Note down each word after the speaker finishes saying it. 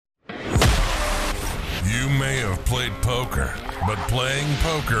You may have played poker, but playing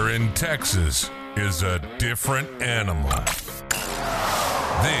poker in Texas is a different animal.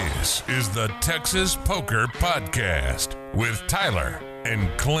 This is the Texas Poker Podcast with Tyler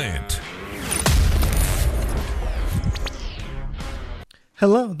and Clint.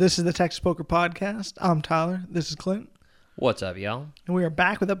 Hello, this is the Texas Poker Podcast. I'm Tyler. This is Clint. What's up, y'all? And we are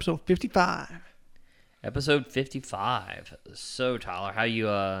back with episode 55. Episode 55. So, Tyler, how you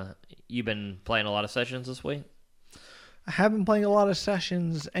been playing a lot of sessions this week? I have been playing a lot of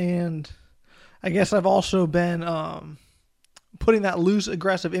sessions, and I guess I've also been putting that loose,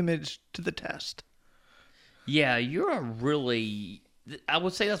 aggressive image to the test. Yeah, I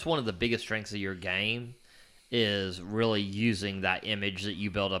would say that's one of the biggest strengths of your game, is really using that image that you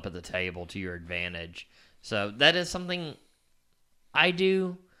build up at the table to your advantage. So that is something I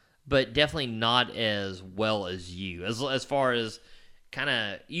do, but definitely not as well as you. As far as kind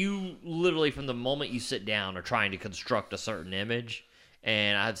of, you literally from the moment you sit down are trying to construct a certain image,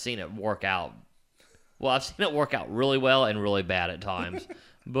 and I've seen it work out. Well, I've seen it work out really well and really bad at times,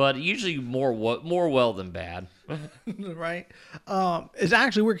 but usually more well than bad. Right? It's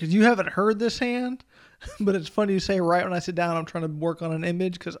actually weird because you haven't heard this hand, but it's funny you say right when I sit down I'm trying to work on an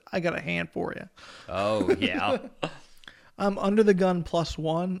image because I got a hand for you. Oh, yeah. I'm under the gun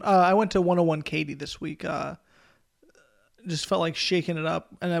 +1. I went to 101 Katie this week. Just felt like shaking it up,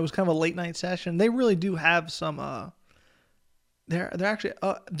 and it was kind of a late night session. They really do have some. They're actually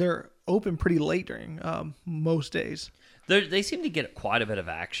they're open pretty late during most days. They seem to get quite a bit of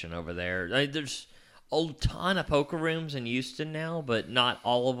action over there. There's a ton of poker rooms in Houston now, but not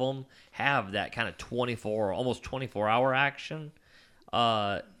all of them have that kind of almost 24-hour action.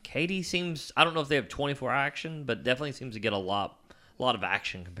 Katie seems, I don't know if they have 24 action, but definitely seems to get a lot of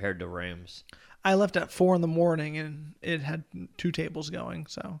action compared to rooms. I left at 4 a.m, and it had 2 tables going.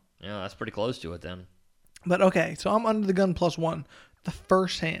 So yeah, that's pretty close to it then. But okay, so I'm under the gun +1. The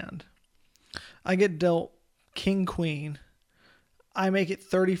first hand, I get dealt King Queen. I make it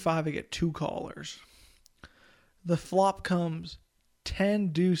 35. I get 2 callers. The flop comes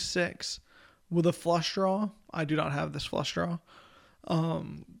 10 deuce 6 with a flush draw. I do not have this flush draw.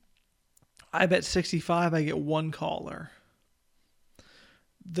 I bet 65. I get 1 caller.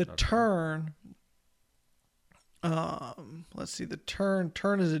 The turn. Let's see. The turn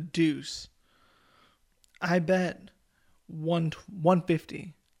is a deuce. I bet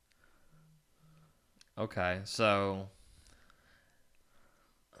 150. Okay, so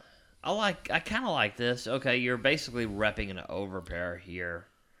I kind of like this. Okay, you're basically repping an overpair here.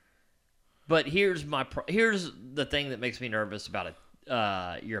 But here's the thing that makes me nervous about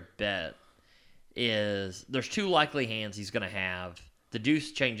your bet is there's 2 likely hands he's going to have. The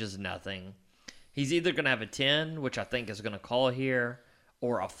deuce changes nothing. He's either going to have a 10, which I think is going to call here,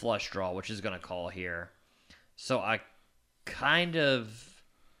 or a flush draw, which is going to call here. So I kind of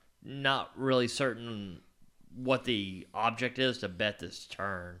not really certain what the object is to bet this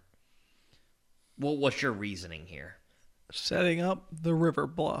turn. Well, what's your reasoning here? Setting up the river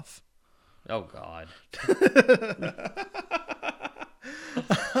bluff. Oh, God.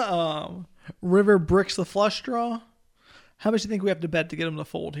 River bricks the flush draw. How much do you think we have to bet to get him to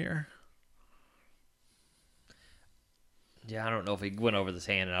fold here? Yeah, I don't know if he went over this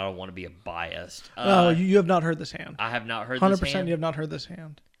hand, and I don't want to be biased. You have not heard this hand. I have not heard this hand. 100% you have not heard this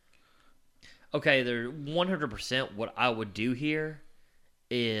hand. Okay, 100% what I would do here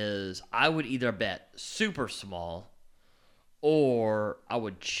is I would either bet super small or I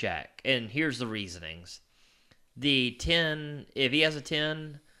would check. And here's the reasonings. The 10, if he has a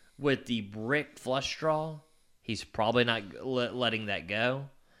 10 with the brick flush draw, he's probably not letting that go.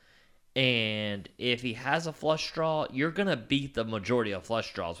 And if he has a flush draw, you're going to beat the majority of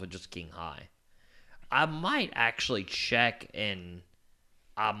flush draws with just king high. I might actually check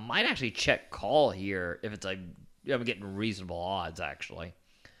call here if it's I'm getting reasonable odds, actually.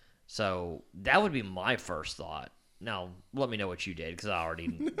 So that would be my first thought. Now, let me know what you did, because I already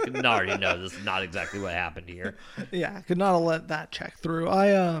know this is not exactly what happened here. Yeah, I could not have let that check through.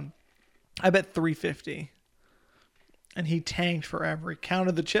 I bet 350. And he tanked forever. He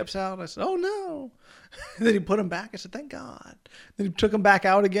counted the chips out. I said, oh, no. And then he put them back. I said, thank God. Then he took them back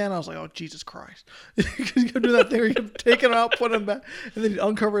out again. I was like, oh, Jesus Christ. Because you do that thing where you kept taking them out, putting them back. And then he'd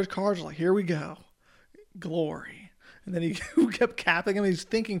uncover his cards. I was like, here we go. Glory. And then he kept capping him. He's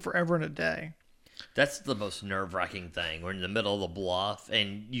thinking forever and a day. That's the most nerve-wracking thing. We're in the middle of the bluff,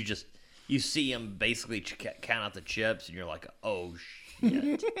 and you see him basically count out the chips, and you're like, oh,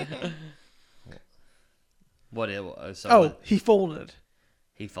 shit. He folded.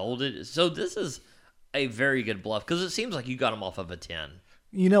 He folded. So this is a very good bluff because it seems like you got him off of a 10.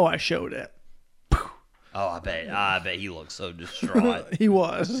 You know I showed it. Oh, I bet he looked so distraught. He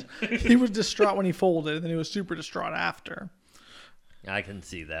was. He was distraught when he folded, and then he was super distraught after. I can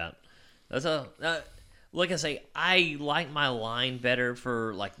see that. That's like I say, I like my line better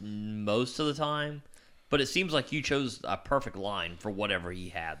for like most of the time, but it seems like you chose a perfect line for whatever he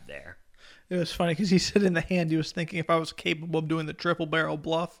had there. It was funny because he said in the hand he was thinking if I was capable of doing the triple barrel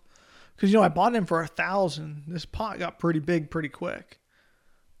bluff. Because, I bought him for 1,000. This pot got pretty big pretty quick.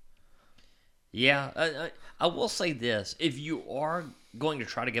 Yeah, I will say this: if you are going to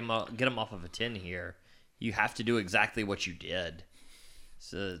try to get him off of a 10 here, you have to do exactly what you did.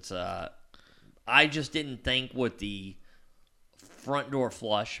 So it's I just didn't think with the front door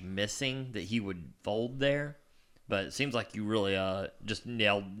flush missing that he would fold there, but it seems like you really just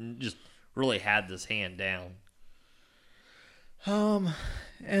really had this hand down.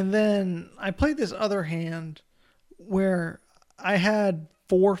 And then I played this other hand where I had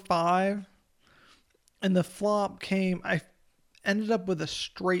 4-5, and the flop came. I ended up with a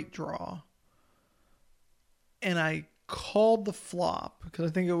straight draw, and I called the flop because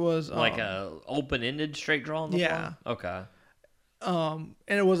I think it was Like a open-ended straight draw on the Yeah. flop? Okay. and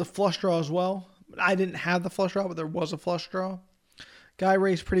it was a flush draw as well. I didn't have the flush draw, but there was a flush draw. Guy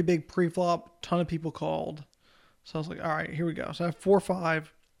raised pretty big pre-flop. Ton of people called. So I was like, all right, here we go. So I have 4-5.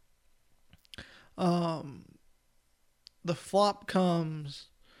 The flop comes,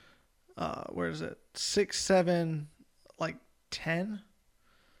 where is it? 6-7, like 10,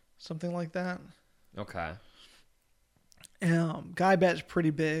 something like that. Okay. Guy bets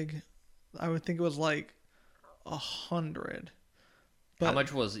pretty big. I would think it was like 100. But How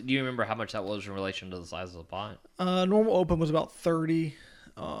much was? Do you remember how much that was in relation to the size of the pot? normal open was about 30.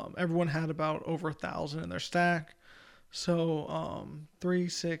 Everyone had about over 1,000 in their stack. So 3,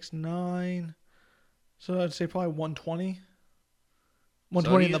 6, 9. So I'd say probably 120.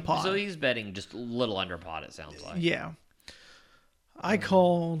 120 in the pot. So he's betting just a little under pot, it sounds like. Yeah. I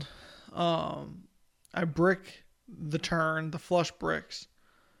called. I brick the turn, the flush bricks.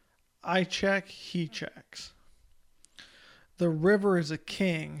 I check, he checks. The river is a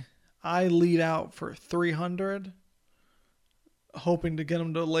king. I lead out for 300, hoping to get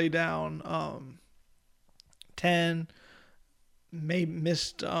him to lay down 10. Maybe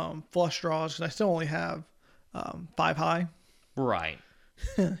missed flush draws because I still only have 5 high. Right.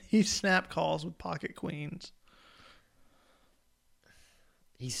 He snap calls with pocket queens.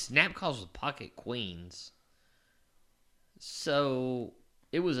 He snap calls with pocket queens. So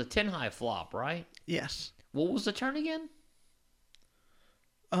it was a 10 high flop, right? Yes. What was the turn again?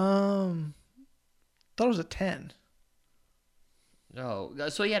 Thought it was a 10. No.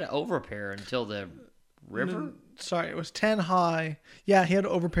 So he had an overpair until the river? Sorry, it was 10 high. Yeah, he had to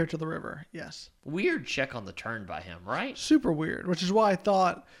overpair to the river. Yes. Weird check on the turn by him, right? Super weird, which is why I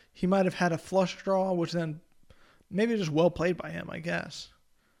thought he might have had a flush draw, which then maybe just well played by him, I guess.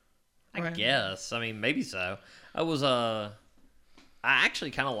 I Right. guess. I mean, maybe so. I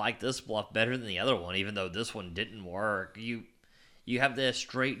actually kind of like this bluff better than the other one, even though this one didn't work. You have this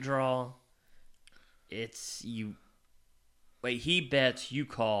straight draw. He bets, you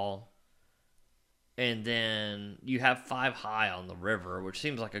call, and then you have 5 high on the river, which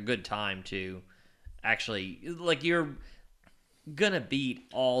seems like a good time to actually, like, you're gonna beat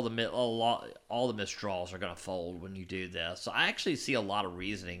all the missed draws are gonna fold when you do this. So I actually see a lot of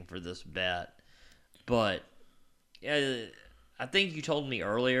reasoning for this bet, but I think you told me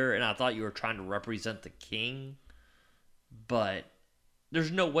earlier, and I thought you were trying to represent the king, but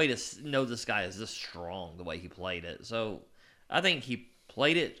there's no way to know this guy is this strong the way he played it. So I think he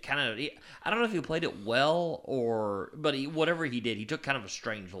played it kind of. I don't know if he played it well but whatever he did, he took kind of a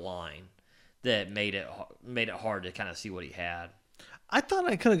strange line that made it hard to kind of see what he had. I thought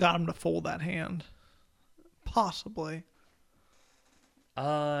I could have got him to fold that hand. Possibly.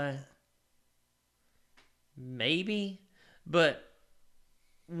 Maybe, but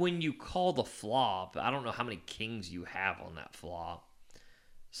when you call the flop, I don't know how many kings you have on that flop.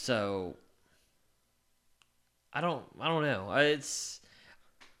 So I don't know.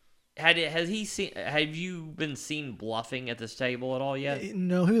 Have you been seen bluffing at this table at all yet?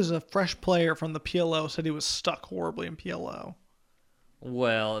 No, he was a fresh player from the PLO, said he was stuck horribly in PLO.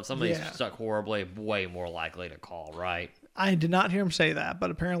 Well, if somebody's Yeah. stuck horribly, way more likely to call, right? I did not hear him say that,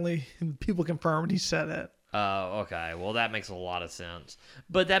 but apparently people confirmed he said it. Oh, okay. Well, that makes a lot of sense.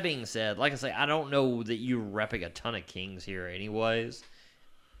 But that being said, like I say, I don't know that you're repping a ton of kings here anyways.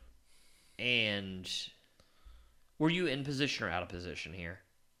 And were you in position or out of position here?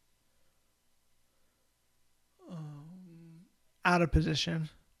 Out of position.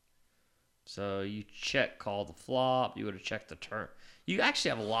 So you call the flop. You would have checked the turn. You actually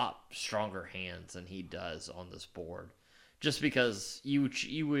have a lot stronger hands than he does on this board. Just because you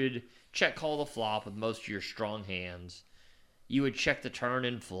would check call the flop with most of your strong hands. You would check the turn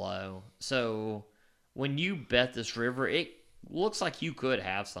and flow. So when you bet this river, it looks like you could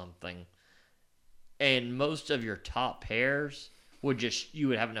have something. And most of your top pairs you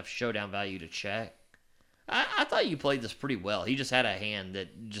would have enough showdown value to check. I thought you played this pretty well. He just had a hand that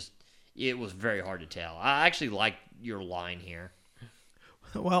it was very hard to tell. I actually like your line here.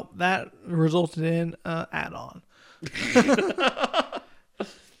 Well, that resulted in add-on.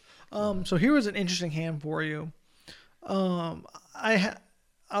 So here was an interesting hand for you. I'll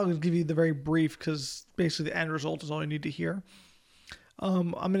give you the very brief because basically the end result is all you need to hear.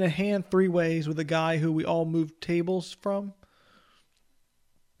 I'm in a hand 3 ways with a guy who we all moved tables from.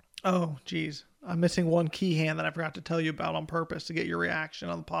 Oh, geez. I'm missing one key hand that I forgot to tell you about on purpose to get your reaction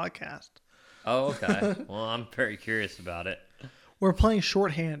on the podcast. Oh, okay. Well, I'm very curious about it. We're playing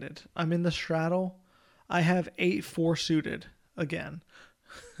short-handed. I'm in the straddle. I have 8-4 suited again.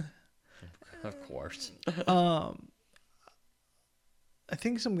 Of course. I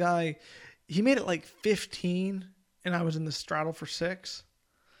think some guy, he made it like 15, and I was in the straddle for 6,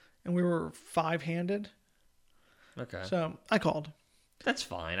 and we were 5-handed. Okay. So I called. That's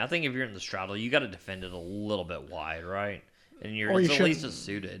fine. I think if you're in the straddle, you got to defend it a little bit wide, right? And Or you it's at least shouldn't. as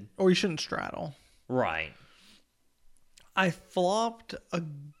suited. Or you shouldn't straddle. Right. I flopped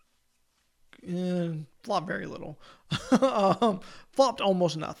flopped very little. Flopped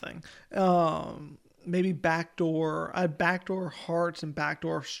almost nothing. Maybe backdoor. I had backdoor hearts and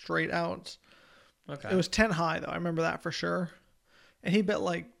backdoor straight outs. Okay. It was 10 high though. I remember that for sure. And he bet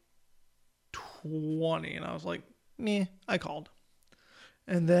like 20, and I was like, meh. I called.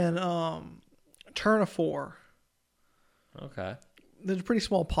 And then turn of 4. Okay. There's a pretty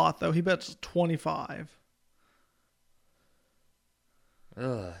small pot though. He bets 25.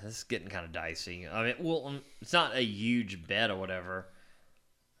 Ugh, this is getting kind of dicey. I mean, well, it's not a huge bet or whatever.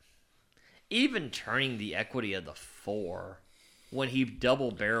 Even turning the equity of the 4, when he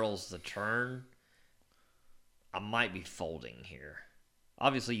double barrels the turn, I might be folding here.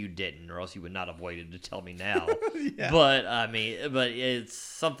 Obviously, you didn't, or else you would not have waited to tell me now. Yeah. But it's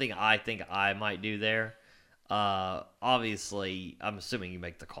something I think I might do there. Obviously, I'm assuming you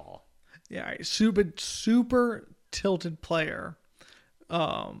make the call. Yeah, right. Super tilted player.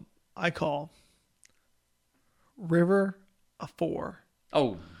 I call river a 4.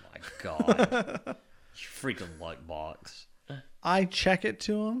 Oh my god, you freaking luck box. I check it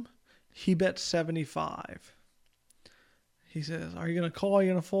to him. He bets 75. He says, "Are you gonna call? Are you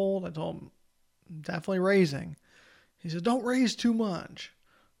gonna fold?" I told him, "I'm definitely raising." He said, "Don't raise too much."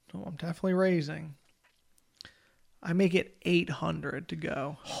 No, I'm definitely raising. I make it 800 to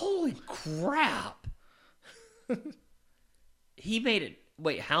go. Holy crap! He made it.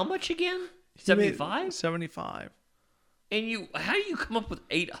 Wait, how much again? 75? 75. And how do you come up with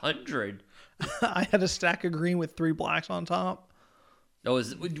 800? I had a stack of green with 3 blacks on top. Oh,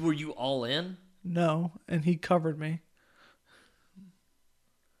 were you all in? No, and he covered me.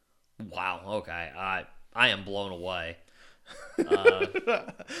 Wow. Okay, I am blown away.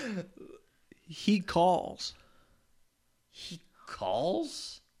 He calls. He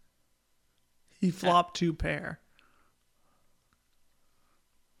calls? He flopped 2 pair.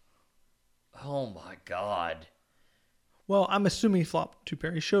 Oh my god. Well, I'm assuming he flopped 2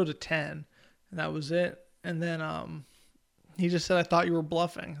 pair. He showed a 10, and that was it. And then he just said, "I thought you were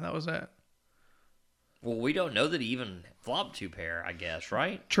bluffing." That was it. Well, we don't know that he even flopped 2 pair, I guess,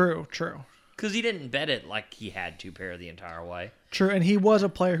 right? True. Because he didn't bet it like he had 2 pair the entire way. True, and he was a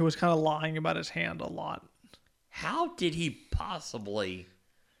player who was kind of lying about his hand a lot. How did he possibly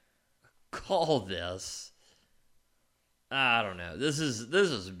call this? I don't know. This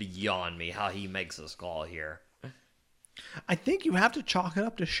is beyond me how he makes this call here. I think you have to chalk it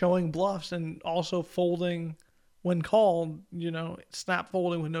up to showing bluffs and also folding when called, snap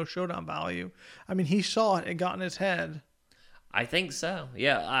folding with no showdown value. I mean, he saw it. It got in his head. I think so.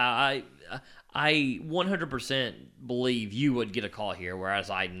 Yeah, I 100% believe you would get a call here, whereas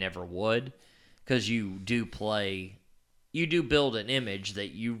I never would, because you do build an image that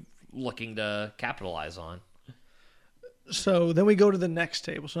you looking to capitalize on. So then we go to the next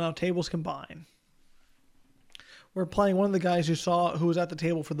table. So now tables combine. We're playing one of the guys who was at the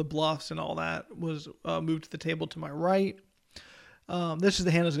table for the bluffs and all that was moved to the table to my right. This is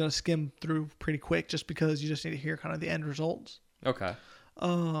the hand I was going to skim through pretty quick just because you just need to hear kind of the end results. Okay.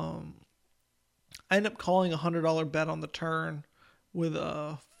 I end up calling a $100 bet on the turn with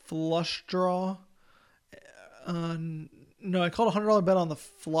a flush draw. No, I called a $100 bet on the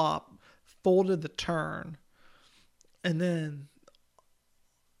flop, folded the turn, and then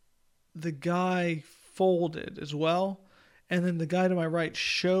the guy folded as well. And then the guy to my right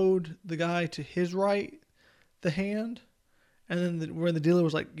showed the guy to his right the hand. And then when the dealer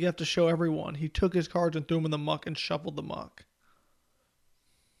was like, you have to show everyone, he took his cards and threw them in the muck and shuffled the muck.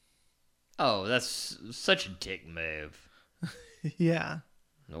 Oh, that's such a dick move. Yeah.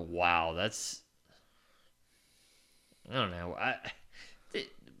 Wow, that's... I don't know.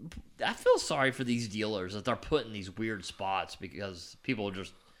 I feel sorry for these dealers that they're put in these weird spots because people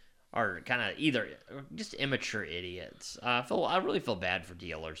just are kind of either just immature idiots. I really feel bad for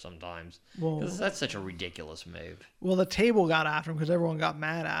dealers sometimes because that's such a ridiculous move. Well, the table got after him because everyone got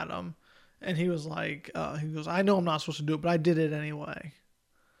mad at him, and he was like, he goes, "I know I'm not supposed to do it, but I did it anyway."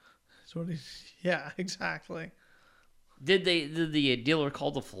 So yeah, exactly. Did the dealer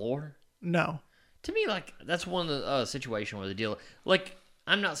call the floor? No. To me, like, that's one of the situation where the dealer, like,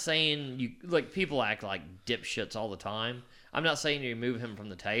 I'm not saying you, like, people act like dipshits all the time. I'm not saying you remove him from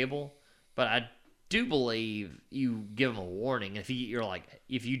the table, but I do believe you give him a warning. If you're like,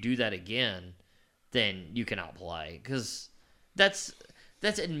 if you do that again, then you cannot play, because that's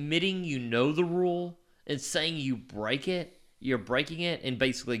admitting you know the rule and saying you break it. You're breaking it and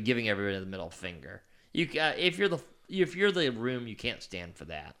basically giving everybody the middle finger. You, if you're the room, you can't stand for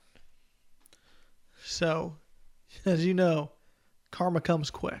that. So, as you know, karma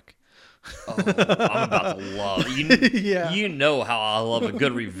comes quick. Oh, I'm about to love you. Yeah. You know how I love a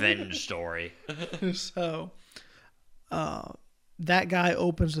good revenge story. So, that guy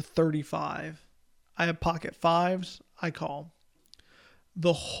opens a 35. I have pocket fives. I call.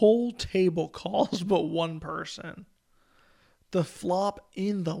 The whole table calls but one person. The flop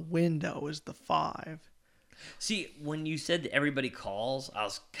in the window is the 5. See, when you said that everybody calls, I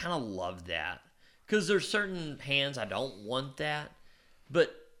was kind of loved that. Because there's certain hands I don't want that.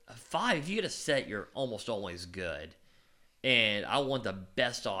 But a 5, if you get a set, you're almost always good. And I want the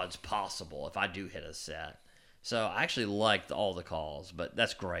best odds possible if I do hit a set. So I actually liked all the calls, but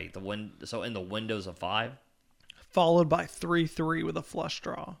that's great. So in the windows of 5? Followed by 3-3 with a flush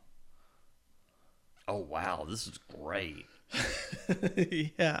draw. Oh, wow. This is great.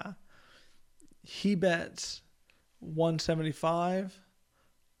 Yeah. He bets 175.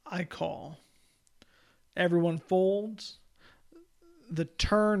 I call. Everyone folds. The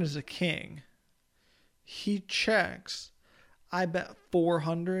turn is a king. He checks. I bet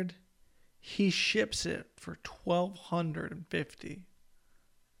 400. He ships it for 1,250.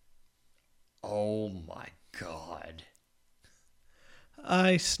 Oh my God.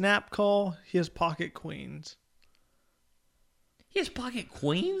 I snap call. He has pocket queens. He has pocket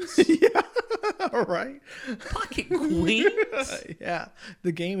queens? Yeah. All right. Pocket queens? Yeah.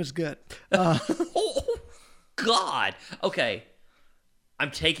 The game is good. Oh, God. Okay.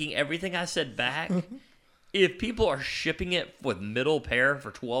 I'm taking everything I said back. If people are shipping it with middle pair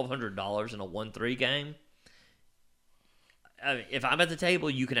for $1,200 in a 1-3 game, I mean, if I'm at the table,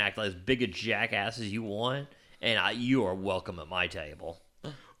 you can act like as big a jackass as you want, and you are welcome at my table.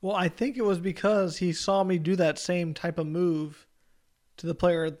 Well, I think it was because he saw me do that same type of move to the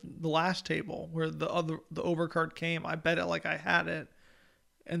player at the last table where the overcard came. I bet it like I had it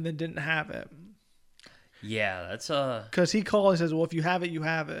and then didn't have it. Yeah, that's because he called and says, well, if you have it, you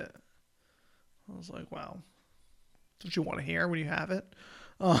have it. I was like, wow, that's what you want to hear when you have it.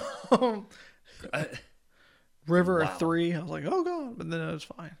 River wow. at 3. I was like, oh God, but then it was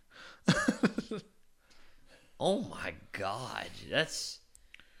fine. Oh my God, that's,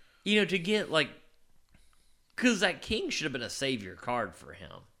 to get like, because that king should have been a savior card for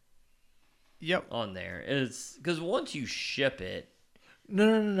him. Yep. On there, it's because once you ship it.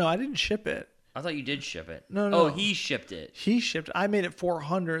 No, I didn't ship it. I thought you did ship it. No. Oh, he shipped it. He shipped it. I made it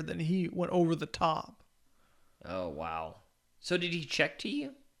 400, then he went over the top. Oh, wow. So did he check to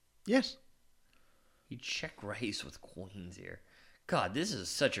you? Yes. He check raise with queens here. God, this is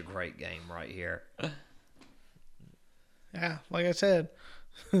such a great game right here. Yeah, like I said,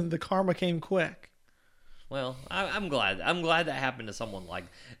 the karma came quick. Well, I'm glad. I'm glad that happened to someone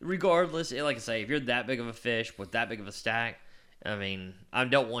regardless, like I say, if you're that big of a fish with that big of a stack, I mean, I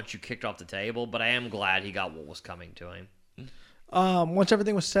don't want you kicked off the table, but I am glad he got what was coming to him. Once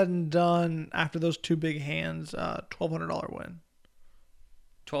everything was said and done, after those 2 big hands, $1,200 win.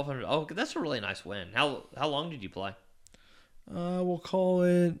 $1,200. Oh, that's a really nice win. How long did you play? We'll call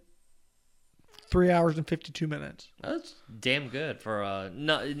it 3 hours and 52 minutes. That's damn good for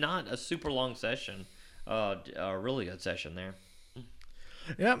not a super long session. A really good session there.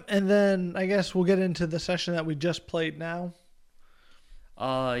 Yep, and then I guess we'll get into the session that we just played now.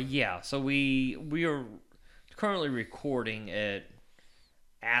 Yeah. So we are currently recording at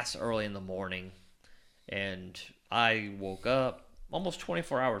ass early in the morning, and I woke up, almost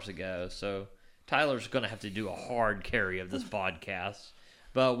 24 hours ago. So Tyler's going to have to do a hard carry of this podcast.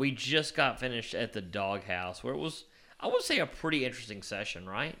 But we just got finished at the doghouse, where it was, I would say, a pretty interesting session,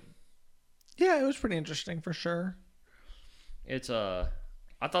 right? Yeah, it was pretty interesting for sure.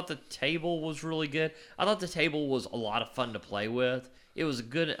 I thought the table was really good. I thought the table was a lot of fun to play with. It was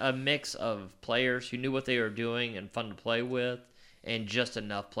a mix of players who knew what they were doing and fun to play with, and just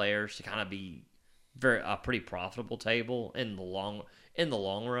enough players to kind of be a pretty profitable table in the long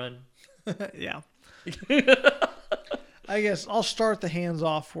run. Yeah. I guess I'll start the hands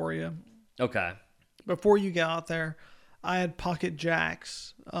off for you. Okay. Before you get out there, I had pocket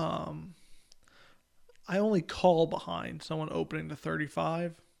jacks. I only call behind someone opening to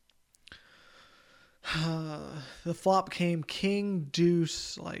 35. The flop came king,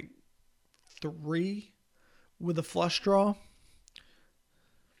 deuce, like 3 with a flush draw.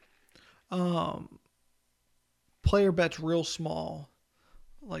 Player bets real small,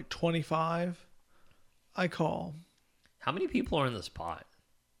 like 25. I call. How many people are in this pot?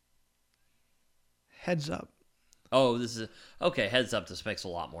 Heads up. Oh, this is okay. Heads up. This makes a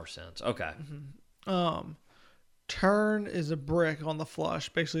lot more sense. Okay. Turn is a brick on the flush,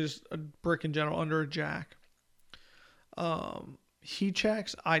 basically just a brick in general under a jack. He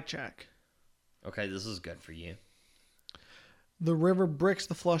checks, I check. Okay, this is good for you. The river bricks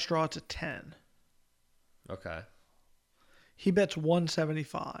the flush draw to 10. Okay. He bets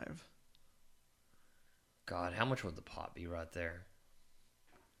 175. God, how much would the pot be right there?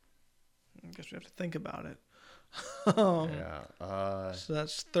 I guess we have to think about it. Yeah. So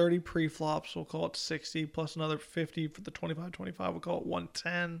that's 30 pre-flops. We'll call it 60 plus another 50 for the 25-25. We'll call it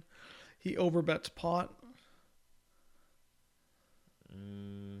 110. He overbets pot.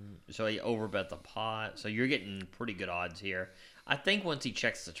 So he overbet the pot. So you're getting pretty good odds here. I think once he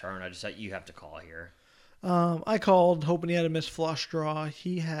checks the turn, you have to call here. I called hoping he had a missed flush draw.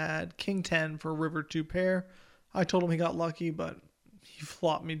 He had king 10 for river 2 pair. I told him he got lucky, but he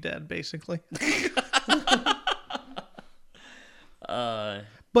flopped me dead basically.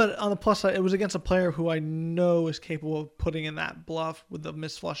 But on the plus side, it was against a player who I know is capable of putting in that bluff with the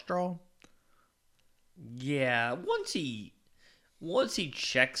missed flush draw. Yeah, once he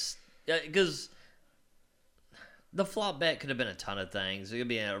checks, because the flop bet could have been a ton of things. It could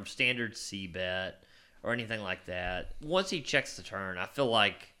be a standard C bet or anything like that. Once he checks the turn, I feel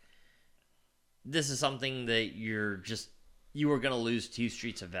like this is something that you were going to lose 2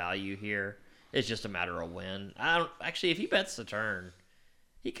 streets of value here. It's just a matter of when. If he bets the turn,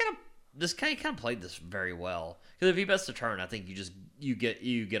 this guy kind of played this very well. Because if he bets the turn, I think you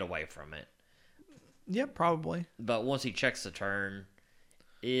get away from it. Yep, probably. But once he checks the turn,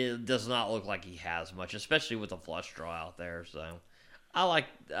 it does not look like he has much, especially with a flush draw out there. So I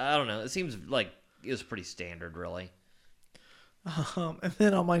don't know. It seems like it was pretty standard, really. And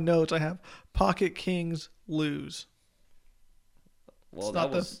then on my notes, I have pocket kings lose. Well,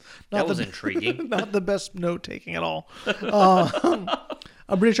 that was intriguing. Not the best note taking at all.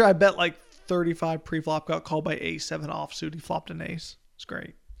 I'm pretty sure I bet like 35 pre-flop, got called by ace 7 offsuit. He flopped an ace. It's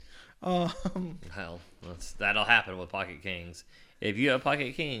great. Hell, that'll happen with pocket kings. If you have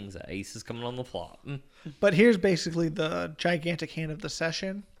pocket kings, the ace is coming on the flop. But here's basically the gigantic hand of the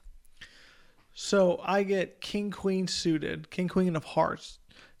session. So I get king queen suited, king queen of hearts.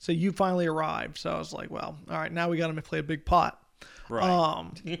 So you finally arrived. So I was like, well, all right, now we got to play a big pot. Right.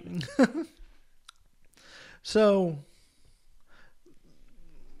 So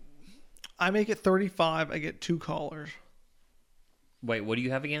I make it 35. I get 2 callers. Wait, what do you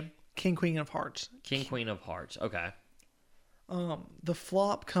have again? King queen of hearts. King queen of hearts. Okay. The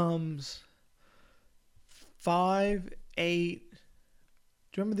flop comes 5, 8. Do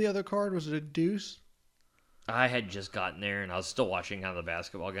you remember the other card? Was it a deuce? I had just gotten there, and I was still watching kind of the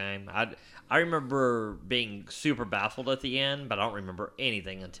basketball game. I remember being super baffled at the end, but I don't remember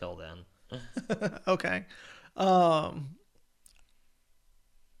anything until then. Okay.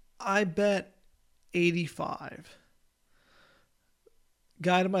 I bet 85.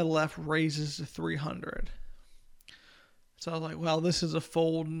 Guy to my left raises to 300. So I was like, well, this is a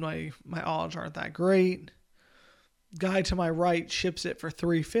fold. My odds aren't that great. Guy to my right ships it for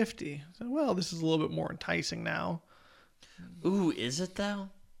 350. So, well, this is a little bit more enticing now. Ooh, is it though?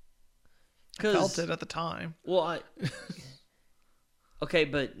 I felt it at the time. Well, okay,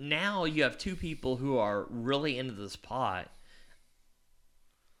 but now you have 2 people who are really into this pot.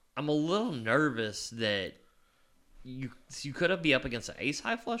 I'm a little nervous that you could be up against an ace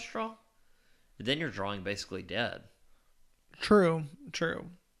high flush draw, but then you're drawing basically dead. True.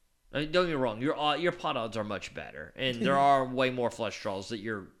 I mean, don't get me wrong. Your pot odds are much better, and there are way more flush draws that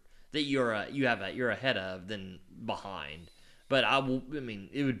you're ahead of than behind. But I mean,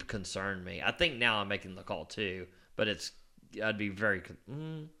 it would concern me. I think now I'm making the call too, but I'd be very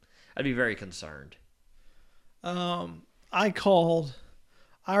concerned. I called.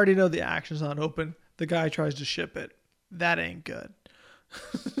 I already know the action's not open. The guy tries to ship it. That ain't good.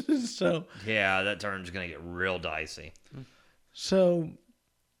 So Yeah, that turn's gonna get real dicey. So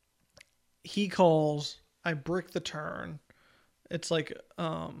he calls. I brick the turn. It's like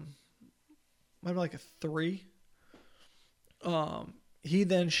maybe like a 3. He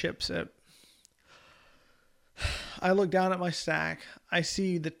then ships it. I look down at my stack. I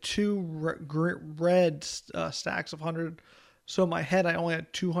see the 2 red stacks of 100. So in my head, I only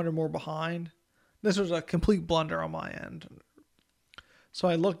had 200 more behind. This was a complete blunder on my end. So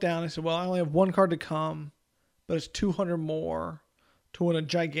I looked down. I said, well, I only have 1 card to come, but it's 200 more to win a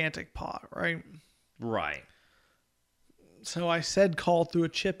gigantic pot, right? Right. So I said call through a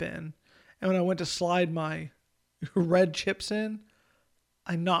chip in. And when I went to slide my red chips in,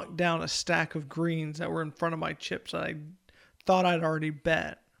 I knocked down a stack of greens that were in front of my chips that I thought I'd already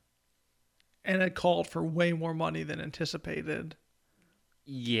bet. And it called for way more money than anticipated.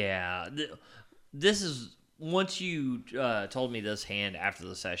 Yeah. This is... Once you told me this hand after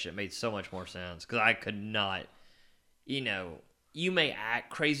the session, it made so much more sense. Because I could not... You may act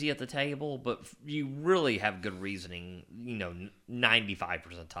crazy at the table, but you really have good reasoning, 95%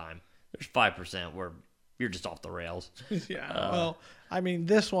 of the time. There's 5% where you're just off the rails. Yeah. Well, I mean,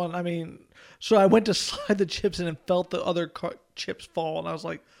 this one, so I went to slide the chips in and felt the other chips fall. And I was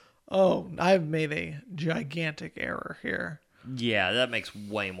like, oh, I've made a gigantic error here. Yeah, that makes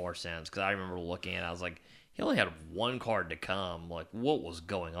way more sense. Because I remember looking at it, I was like, he only had 1 card to come. Like, what was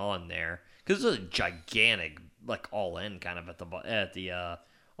going on there? Because it was a gigantic, like, all-in kind of at the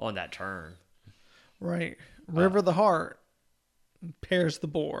on that turn. Right. River of the Heart pairs the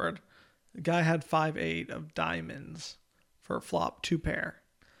board. The guy had 5-8 of diamonds for flop 2 pair.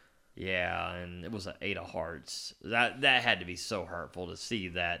 Yeah, and it was an 8 of hearts. That had to be so hurtful to see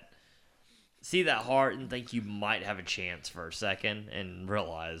that heart and think you might have a chance for a second and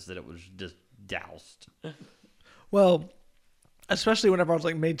realize that it was just doused. Well, especially whenever I was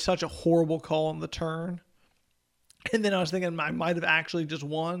like made such a horrible call on the turn. And then I was thinking I might have actually just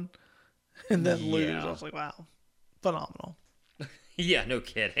won and then lose. I was like, wow, phenomenal. Yeah, no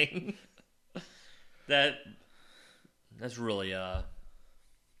kidding. That's really I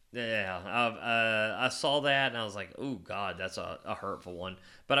saw that and I was like, oh god, that's a hurtful one.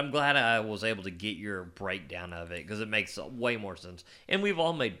 But I'm glad I was able to get your breakdown of it because it makes way more sense. And we've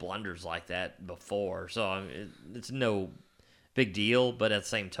all made blunders like that before, so it's no big deal. But at the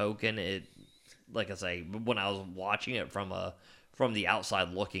same token, it, like I say, when I was watching it from the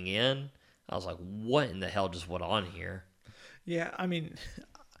outside looking in, I was like, what in the hell just went on here? Yeah,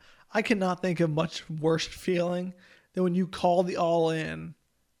 I cannot think of much worse feeling than when you call the all-in,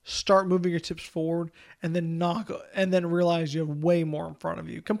 start moving your chips forward, and then realize you have way more in front of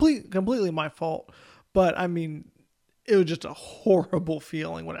you. Completely my fault, but it was just a horrible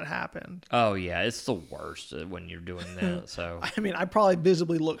feeling when it happened. Oh yeah, it's the worst when you're doing that. So I probably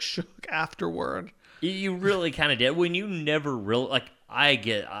visibly looked shook afterward. You really kind of did when you never really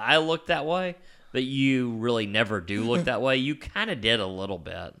I look that way, but you really never do look that way. You kind of did a little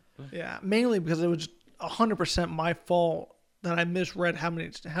bit. Yeah, mainly because it was 100% my fault that I misread how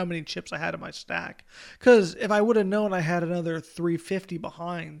many chips I had in my stack. Because if I would have known I had another 350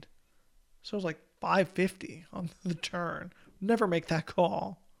 behind, so it was like 550 on the turn. Never make that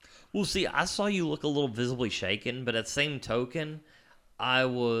call. Well, see, I saw you look a little visibly shaken, but at the same token, I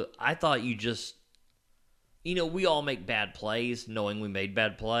thought you just, we all make bad plays, knowing we made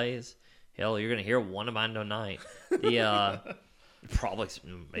bad plays. Hell, you're gonna hear one of mine tonight. Probably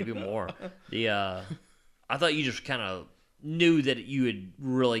maybe more. I thought you just kind of knew that you had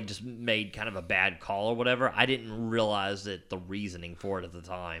really just made kind of a bad call or whatever. I didn't realize that the reasoning for it at the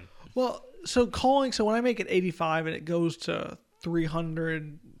time. Well, so when I make it 85 and it goes to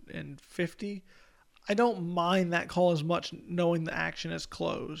 350, I don't mind that call as much knowing the action is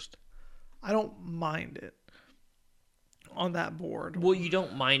closed. I don't mind it on that board. Well, you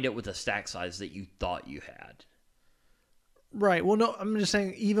don't mind it with the stack size that you thought you had. Right. Well, no, I'm just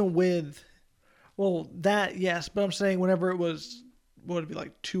saying even with, that, yes, but I'm saying whenever it was, what would it be,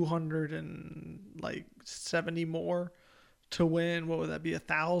 like 270 more to win, what would that be,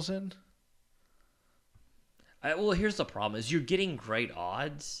 1,000? Well, here's the problem, is you're getting great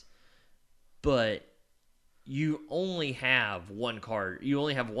odds, but you only have one card. You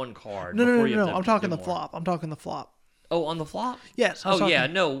only have one card. No. I'm talking the flop. Oh, on the flop? Yes. Without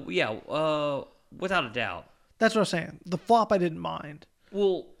a doubt. That's what I'm saying. The flop I didn't mind.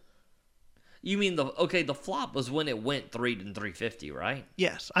 Well, You mean the flop was when it went 3 and 350, right?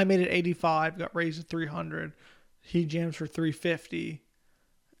 Yes, I made it 85, got raised to 300. He jams for 350,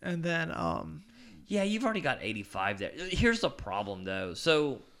 and then Yeah, you've already got 85 there. Here's the problem though.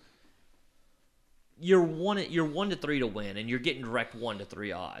 So you're 1 to 3 to win, and you're getting direct 1 to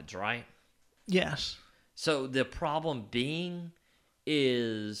 3 odds, right? yes, So the problem being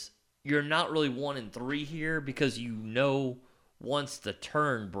is you're not really 1 and 3 here because once the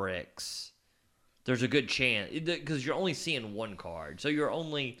turn bricks, there's a good chance because you're only seeing one card, so you're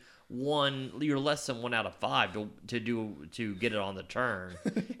only you're less than 1 out of 5 to get it on the turn,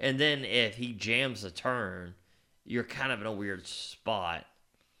 and then if he jams the turn, you're kind of in a weird spot.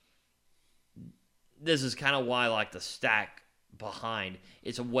 This is kind of why like the stack behind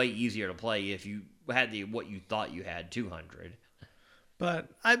it's way easier to play if you had what you thought you had 200. but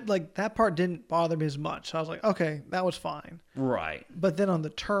I like that part didn't bother me as much. So I was like, okay, that was fine. Right. But then on the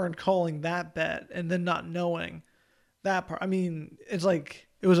turn, calling that bet and then not knowing that part. I mean, it's like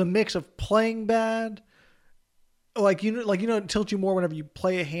it was a mix of playing bad, it tilts you more whenever you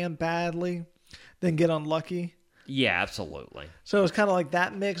play a hand badly than get unlucky. Yeah, absolutely. So it was kind of like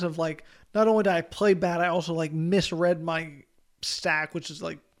that mix of like, not only did I play bad, I also like misread my stack, which is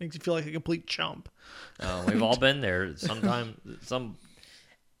like makes you feel like a complete chump. We've all been there sometimes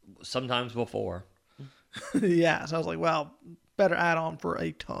before. Yeah, so I was like, well, better add on for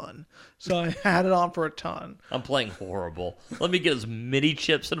a ton. So I added on for a ton. I'm playing horrible. Let me get as many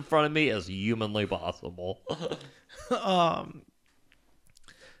chips in front of me as humanly possible.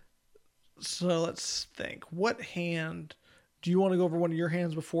 So let's think. What hand do you want to go over one of your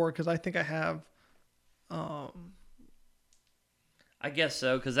hands before? Because I think I have. I guess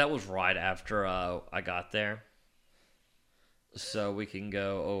so, because that was right after I got there. So we can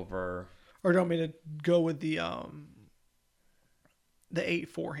go over. Or do you want me to go with the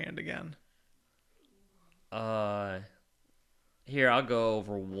 8-4 hand again? Here, I'll go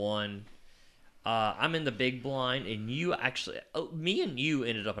over one. I'm in the big blind, and me and you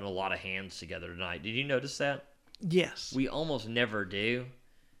ended up in a lot of hands together tonight. Did you notice that? Yes. We almost never do,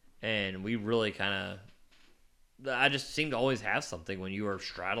 and we really kind of. I just seem to always have something when you were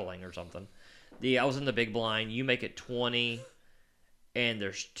straddling or something. I was in the big blind. You make it 20, and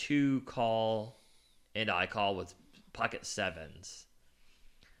there's 2 call, and I call with pocket 7s.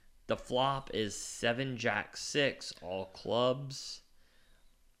 The flop is 7 Jack 6, all clubs.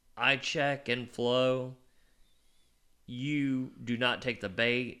 I check and flow. You do not take the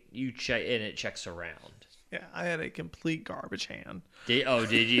bait. You check, and it checks around. Yeah, I had a complete garbage hand.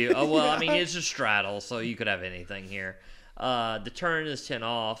 Did you? Oh, well, I mean, it's a straddle, so you could have anything here. The turn is 10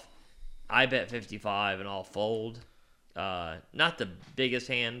 off. I bet 55, and I'll fold. Not the biggest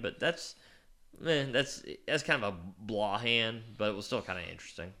hand, but that's kind of a blah hand, but it was still kind of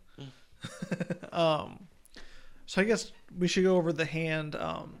interesting. So I guess we should go over the hand.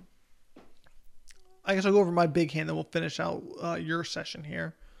 I guess I'll go over my big hand, then we'll finish out your session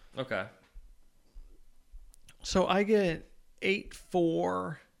here. Okay. So I get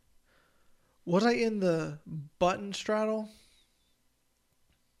 8-4. Was I in the button straddle?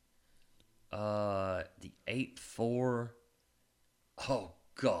 The 8-4. Oh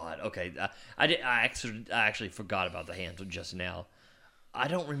God. Okay. I actually forgot about the hands just now. I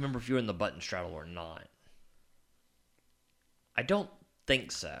don't remember if you were in the button straddle or not. I don't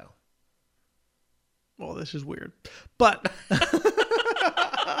think so. Well, this is weird, but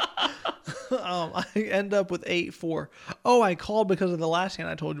I end up with 8-4. Oh, I called because of the last hand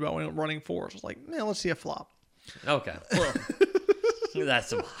I told you about when running fours. I was like, man, let's see a flop. Okay. Well, that's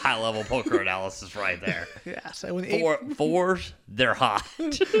some high-level poker analysis right there. Yeah. So when Fours, they're hot.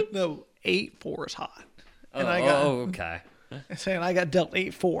 no, 8-4 is hot. And okay. Saying I got dealt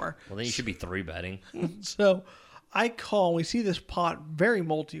 8-4. Well, then you should be 3-betting. So I call. We see this pot very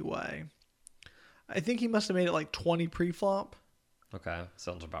multi-way. I think he must have made it like 20 pre-flop. Okay,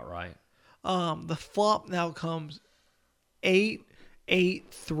 sounds about right. The flop now comes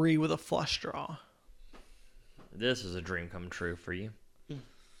 8-8-3 with a flush draw. This is a dream come true for you.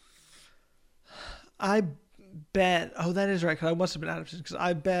 I bet. Oh, that is right. Because I must have been out of position. Because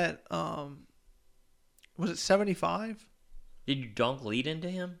I bet. Was it 75? Did you dunk lead into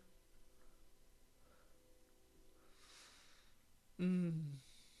him?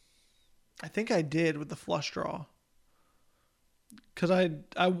 I think I did with the flush draw. Because I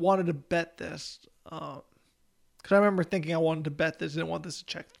wanted to bet this. Because I remember thinking I wanted to bet this. Didn't want this to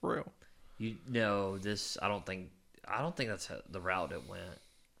check through. This. I don't think that's the route it went.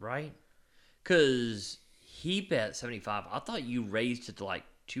 Right? Because he bet 75. I thought you raised it to like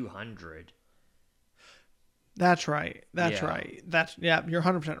 200. That's right. That's Yeah. right. Yeah, you're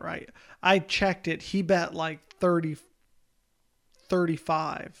 100% right. I checked it. He bet like 30,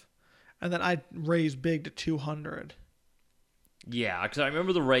 35, and then I raised big to 200. Yeah, because I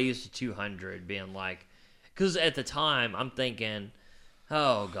remember the raise to 200 being like, because at the time I'm thinking,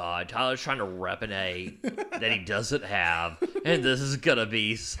 oh God, Tyler's trying to rep an 8 that he doesn't have, and this is gonna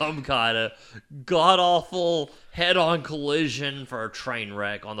be some kind of god awful head-on collision for a train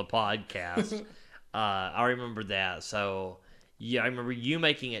wreck on the podcast. I remember that. So yeah, I remember you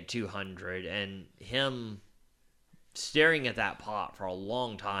making it 200 and him staring at that pot for a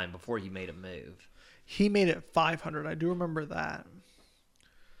long time before he made a move. He made it 500. I do remember that.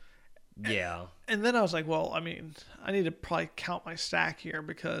 Yeah. And then I was like, well, I mean, I need to probably count my stack here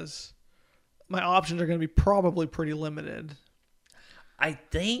because my options are going to be probably pretty limited. I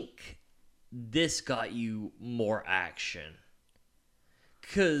think this got you more action.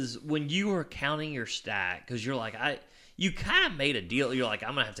 Because when you were counting your stack, because you're like, you kind of made a deal. You're like,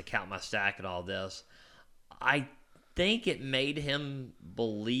 I'm going to have to count my stack and all this. I think it made him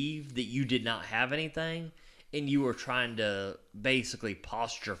believe that you did not have anything and you were trying to basically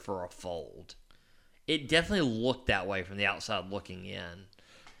posture for a fold. It definitely looked that way from the outside looking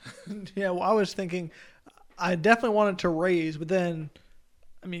in. Yeah, well, I was thinking I definitely wanted to raise, but then,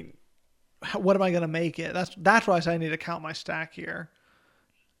 I mean, what am I going to make it? That's why I say I need to count my stack here.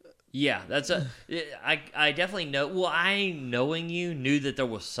 Yeah, I definitely know. Well, I, knowing you, knew that there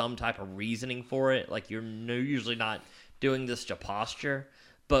was some type of reasoning for it. Like, you're usually not doing this to posture.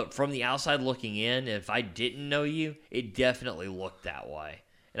 But from the outside looking in, if I didn't know you, it definitely looked that way.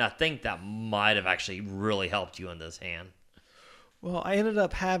 And I think that might have actually really helped you in this hand. Well, I ended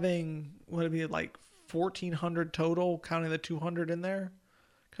up having, what would it be, like 1,400 total, counting the 200 in there.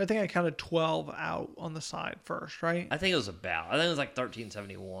 'Cause I think I counted 12 out on the side first, right? I think it was like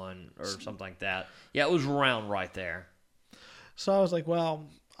 1371 or something like that. Yeah, it was around right there. So I was like, well,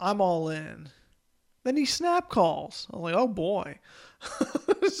 I'm all in. Then he snap calls. I'm like, oh boy.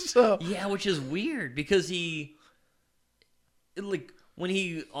 So Yeah, which is weird because when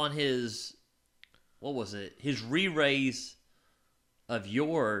he on his, what was it? His re-raise of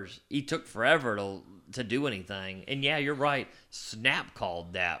yours, he took forever to do anything. And yeah, you're right. Snap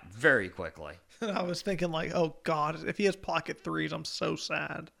called that very quickly. I was thinking like, oh God, if he has pocket threes, I'm so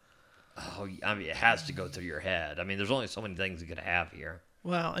sad. Oh, I mean, it has to go through your head. I mean, there's only so many things you could have here.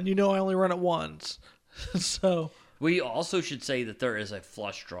 Wow, and I only run it once. So We also should say that there is a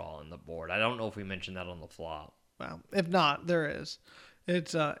flush draw on the board. I don't know if we mentioned that on the flop. well, if not, there is.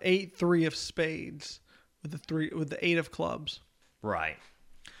 It's 8-3 of spades with the 8 of clubs. Right.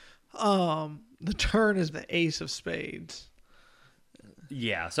 The turn is the ace of spades.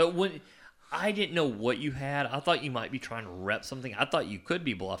 Yeah. So when I didn't know what you had, I thought you might be trying to rep something. I thought you could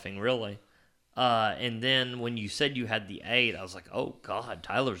be bluffing, really. And then when you said you had the 8, I was like, oh God,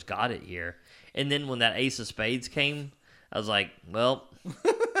 Tyler's got it here. And then when that ace of spades came, I was like, well,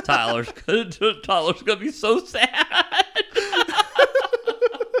 Tyler's gonna be so sad.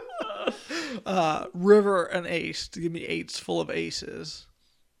 River and ace to give me 8s full of aces.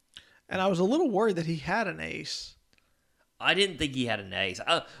 And I was a little worried that he had an ace. I didn't think he had an ace.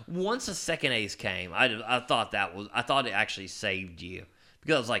 Once the second ace came, I thought it actually saved you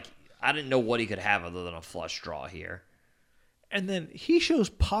because I was like, I didn't know what he could have other than a flush draw here. And then he shows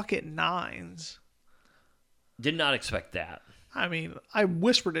pocket 9s. Did not expect that. I mean, I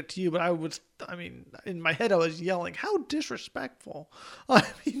whispered it to you, but in my head I was yelling, how disrespectful. I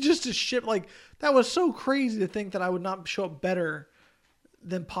mean, just to ship, like, that was so crazy to think that I would not show up better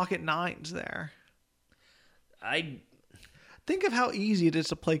than pocket 9s there. I Think of how easy it is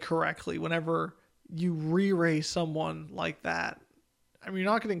to play correctly whenever you re-raise someone like that. I mean,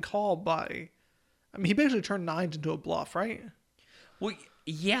 you're not getting called by... I mean, he basically turned 9s into a bluff, right? Well,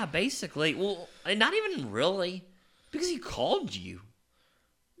 yeah, basically. Well, not even really, because he called you.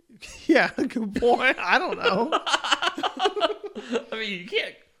 Yeah, good point. I don't know. I mean, you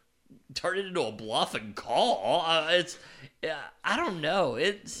can't turn it into a bluff and call. I don't know.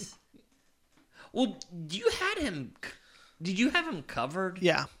 Well, did you have him covered?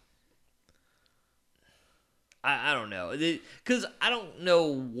 Yeah. I don't know, because I don't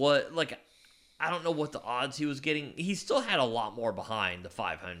know what the odds he was getting. He still had a lot more behind the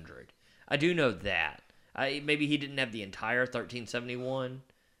 500. I do know that. Maybe he didn't have the entire 1371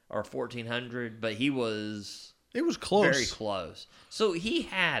 or 1400, but it was close. very close. So he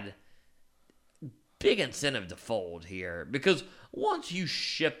had big incentive to fold here because once you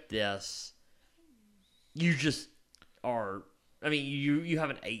ship this, you just are. I mean, you have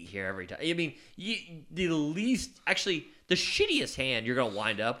an 8 here every time. I mean, the shittiest hand you're going to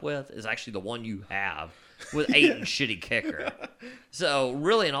wind up with is actually the one you have. with 8 and shitty kicker. So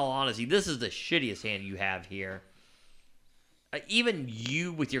really, in all honesty, this is the shittiest hand you have here. Even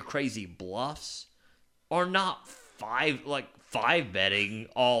you with your crazy bluffs are not five betting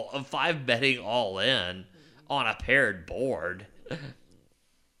all in on a paired board.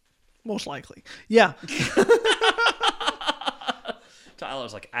 Most likely. Yeah.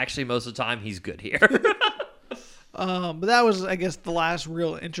 Tyler's like, actually, most of the time he's good here. But that was, I guess, the last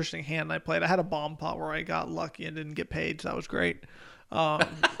real interesting hand I played. I had a bomb pot where I got lucky and didn't get paid, so that was great. But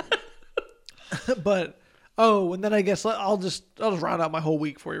and then I guess I'll just round out my whole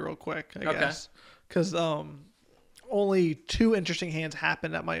week for you real quick. I guess because only 2 interesting hands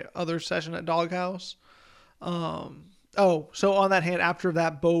happened at my other session at Doghouse. So on that hand, after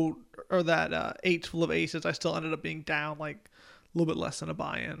that boat or that 8 full of aces, I still ended up being down like a little bit less than a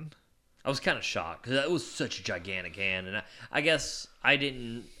buy-in. I was kind of shocked because that was such a gigantic hand, and I guess I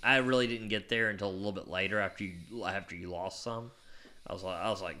really didn't get there until a little bit later after you lost some. I was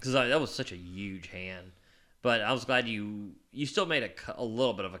like, because that was such a huge hand, but I was glad you still made a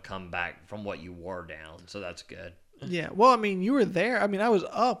little bit of a comeback from what you were down, so that's good. Yeah, well, I mean, you were there. I mean, I was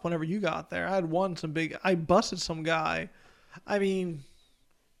up whenever you got there. I busted some guy. I mean,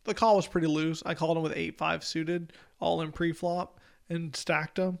 the call was pretty loose. I called him with 8-5 suited, all in pre-flop, and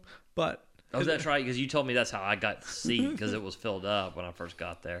stacked him. But that's right, because you told me that's how I got seat, because it was filled up when I first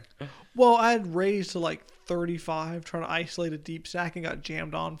got there. Well, I had raised to like 35, trying to isolate a deep stack, and got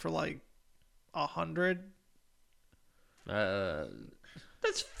jammed on for like 100.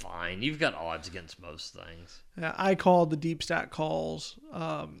 That's fine. You've got odds against most things. Yeah, I called the deep stack calls.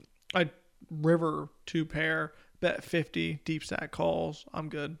 I river 2 pair, bet 50 deep stack calls. I'm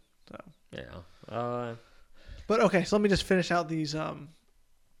good. So yeah. But okay, so let me just finish out these.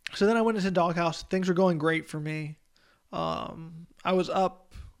 So then I went into Doghouse. Things were going great for me. I was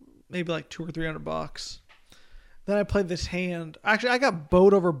up maybe like $200 or $300. Then I played this hand. Actually, I got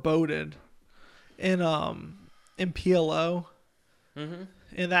boat over boated in PLO. Mm-hmm.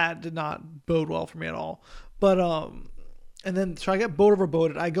 And that did not bode well for me at all. But and then so I get boat over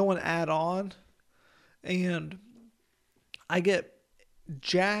boated. I go and add on, and I get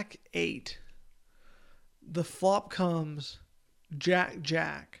Jack 8. The flop comes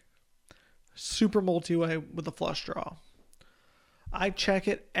Jack, super multi-way with a flush draw. I check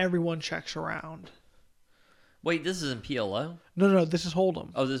it. Everyone checks around. Wait, this is in PLO? No, this is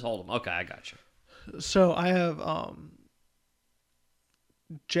Hold'em. Oh, this is Hold'em. Okay, I got you. So I have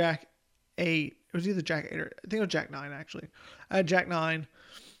Jack 8. It was either Jack 8 or I think it was Jack 9 actually. I had Jack 9.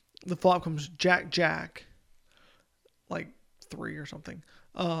 The flop comes Jack, like 3 or something.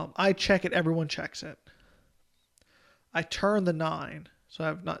 I check it. Everyone checks it. I turn the 9, so I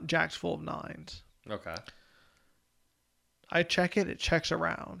have not Jacks full of 9s. Okay. I check it. It checks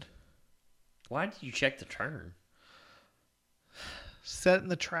around. Why did you check the turn? Set in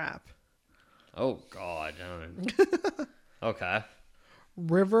the trap. Oh God. Okay.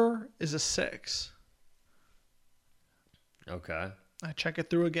 River is a 6. Okay. I check it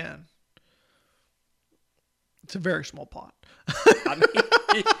through again. It's a very small pot. I mean,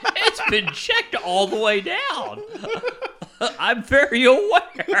 it's been checked all the way down. I'm very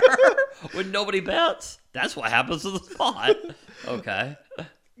aware. When nobody bets, that's what happens to the spot. Okay.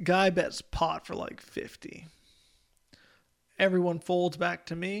 Guy bets pot for like 50. Everyone folds back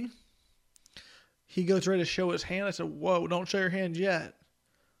to me. He goes ready to show his hand. I said, whoa, don't show your hand yet.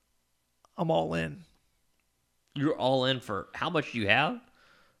 I'm all in. You're all in for how much do you have?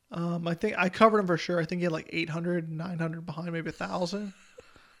 I think I covered him for sure. I think he had like 800, 900 behind, maybe 1,000.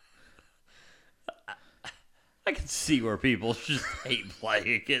 I can see where people just hate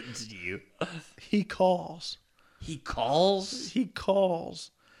playing against you. He calls. He calls? He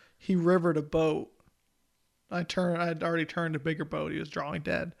calls. He rivered a boat. I'd already turned a bigger boat. He was drawing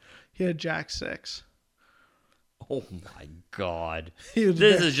dead. He had Jack 6. Oh my God.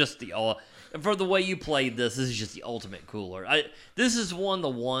 This is just for the way you played this is just the ultimate cooler. This is one of the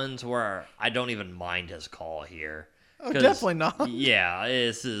ones where I don't even mind his call here. Oh, definitely not. Yeah,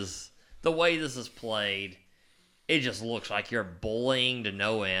 this is the way this is played. It just looks like you're bullying to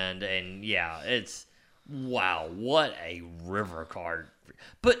no end, and yeah, it's wow, what a river card.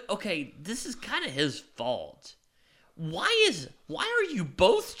 But okay, this is kind of his fault. Why are you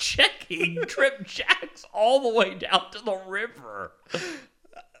both checking trip jacks all the way down to the river?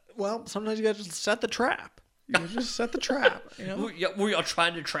 Well, sometimes you got to just set the trap. You just set the trap. You know? Were y'all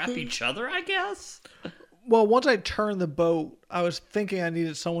trying to trap each other, I guess? Well, once I turned the boat, I was thinking I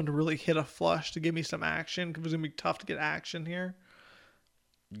needed someone to really hit a flush to give me some action, because it was going to be tough to get action here.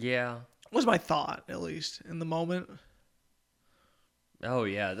 Yeah. Was my thought, at least, in the moment. Oh,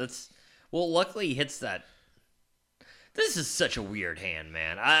 yeah. Well, luckily he hits that. This is such a weird hand,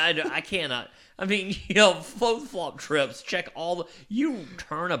 man. I cannot. I mean, float flop trips. Check all the. You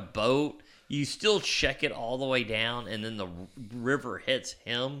turn a boat. You still check it all the way down, and then the river hits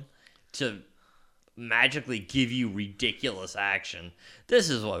him to magically give you ridiculous action. This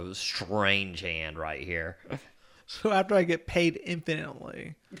is what was strange hand right here. So after I get paid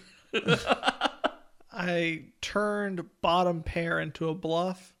infinitely, I turned bottom pair into a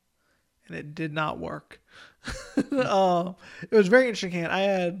bluff, and it did not work. It was a very interesting hand. I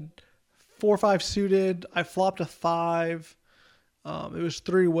had 4-5 suited. I flopped a 5. It was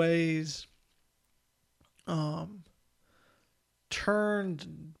 3 ways.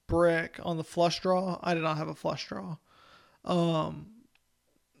 Turned brick on the flush draw. I did not have a flush draw.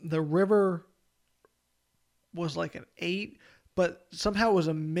 The river was like an 8, but somehow it was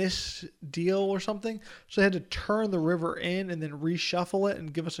a miss deal or something. So I had to turn the river in and then reshuffle it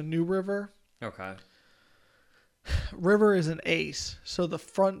and give us a new river. Okay. River is an ace. So the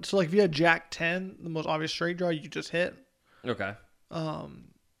front, so like if you had Jack 10, the most obvious straight draw, you just hit. Okay.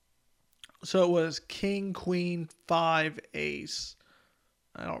 So it was king, queen, 5, ace.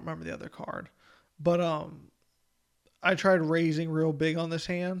 I don't remember the other card. But I tried raising real big on this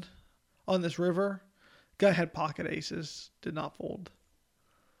hand, on this river. Guy had pocket aces, did not fold.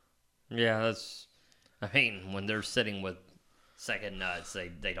 Yeah, that's. I mean, when they're sitting with second nuts,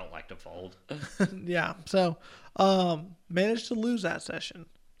 they don't like to fold. Yeah, so managed to lose that session.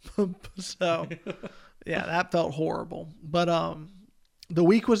 So yeah, that felt horrible. But the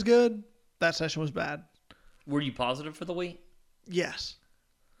week was good. That session was bad. Were you positive for the week? Yes.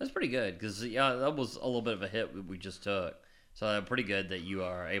 That's pretty good because that was a little bit of a hit we just took. So pretty good that you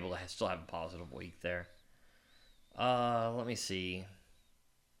are able to still have a positive week there. Let me see.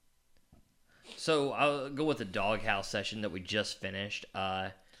 So I'll go with the doghouse session that we just finished.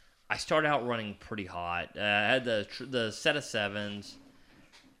 I started out running pretty hot. I had the set of 7s.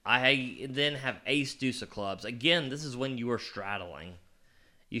 I then have ace deuce of clubs. Again, this is when you were straddling.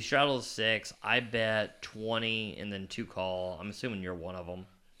 You straddle 6. I bet 20 and then 2 call. I'm assuming you're one of them.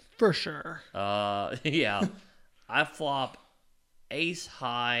 For sure. Yeah. I flop ace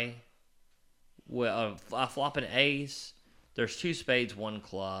high. Well, I flop an ace. There's 2 spades, 1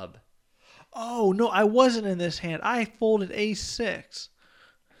 club. Oh, no, I wasn't in this hand. I folded ace 6.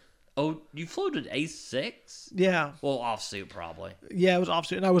 Oh, you floated ace 6? Yeah. Well, offsuit probably. Yeah, it was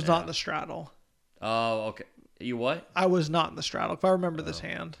offsuit, and I was not in the straddle. Oh, okay. You what? I was not in the straddle, if I remember this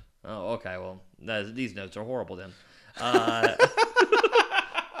hand. Oh, okay. Well, these notes are horrible then.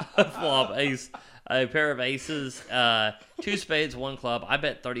 Flop ace, a pair of aces, 2 spades, 1 club. I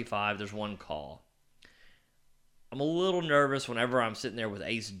bet 35. There's 1 call. I'm a little nervous whenever I'm sitting there with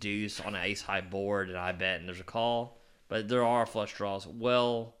ace deuce on an ace high board and I bet and there's a call, but there are flush draws.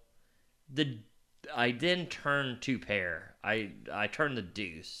 Well, I then turn 2 pair. I turn the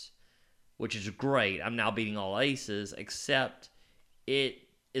deuce, which is great. I'm now beating all aces, except it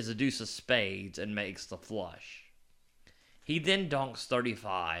is a deuce of spades and makes the flush. He then donks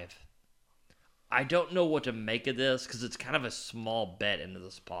 35. I don't know what to make of this because it's kind of a small bet into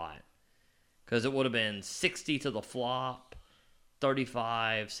the spot. Because it would have been 60 to the flop,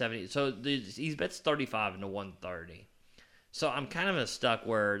 35, 70. So he bets 35 into 130. So I'm kind of stuck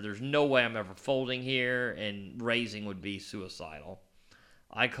where there's no way I'm ever folding here, and raising would be suicidal.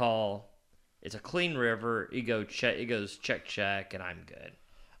 I call. It's a clean river. It goes check, check, and I'm good.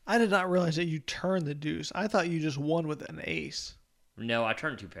 I did not realize that you turned the deuce. I thought you just won with an ace. No, I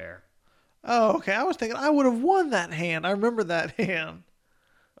turned 2 pair. Oh, okay. I was thinking I would have won that hand. I remember that hand.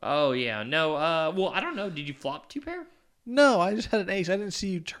 Oh, yeah. No, well, I don't know. Did you flop 2 pair? No, I just had an ace. I didn't see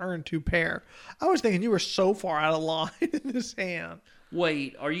you turn 2 pair. I was thinking you were so far out of line in this hand.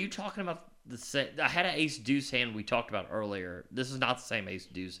 Wait, are you talking about the same? I had an ace deuce hand we talked about earlier. This is not the same ace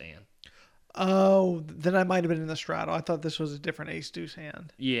deuce hand. Oh, then I might have been in the straddle. I thought this was a different ace deuce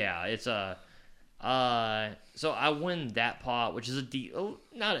hand. Yeah, it's a. So I win that pot, which is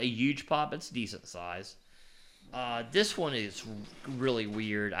not a huge pot, but it's decent size. This one is really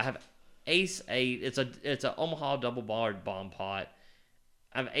weird. I have ace 8. It's a Omaha double barred bomb pot.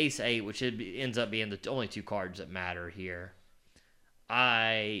 I have ace 8, which ends up being the only 2 cards that matter here.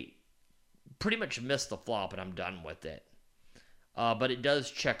 I pretty much missed the flop, and I'm done with it. But it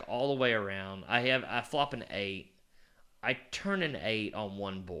does check all the way around. I flop an 8. I turn an 8 on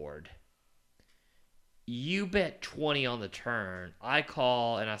one board. You bet 20 on the turn. I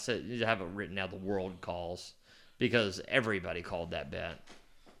call, and I said, I have it written now, the world calls, because everybody called that bet.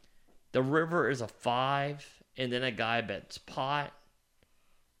 The river is a 5, and then a guy bets pot.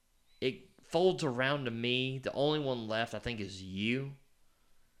 It folds around to me. The only one left, I think, is you.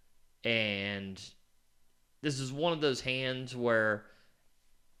 And this is one of those hands where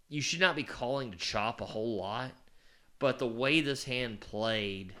you should not be calling to chop a whole lot, but the way this hand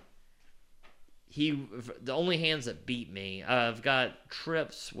played, the only hands that beat me, I've got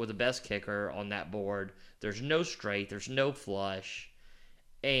trips with the best kicker on that board. There's no straight, there's no flush,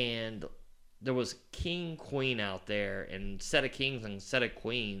 and there was king queen out there, and set of kings and set of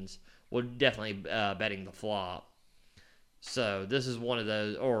queens were definitely betting the flop. So this is one of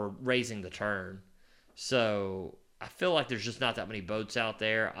those, or raising the turn. So I feel like there's just not that many boats out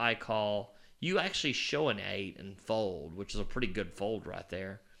there. I call. You actually show an 8 and fold, which is a pretty good fold right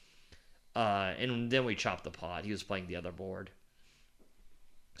there. And then we chopped the pot. He was playing the other board.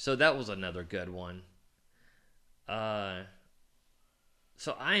 So that was another good one. So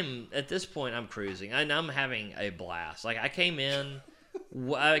at this point, I'm cruising. And I'm having a blast. Like, I came in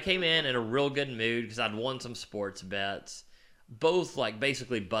in a real good mood because I'd won some sports bets. Both, like,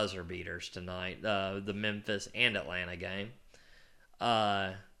 basically buzzer beaters tonight. The Memphis and Atlanta game.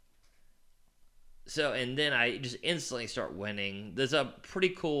 So, and then I just instantly start winning. There's a pretty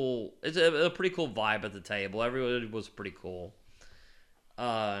cool, it's a pretty cool vibe at the table. Everybody was pretty cool.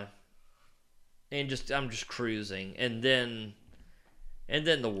 And I'm just cruising. And then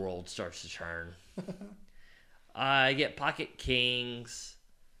the world starts to turn. I get pocket kings.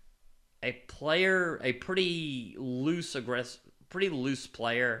 A pretty loose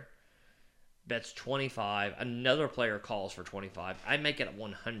player bets 25. Another player calls for 25. I make it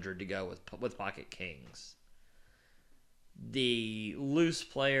 100 to go with pocket kings. The loose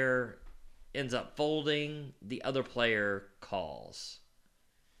player ends up folding. The other player calls.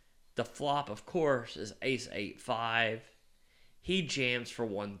 The flop, of course, is ace 8-5. He jams for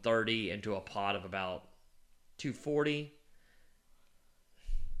 130 into a pot of about 240.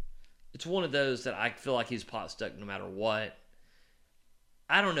 It's one of those that I feel like he's pot stuck no matter what.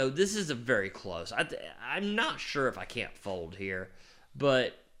 I don't know. This is a very close. I'm not sure if I can't fold here,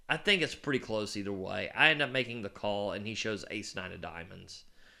 but I think it's pretty close either way. I end up making the call, and he shows ace-9 of diamonds.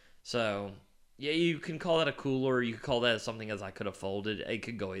 So, yeah, you can call that a cooler. You could call that something as I could have folded. It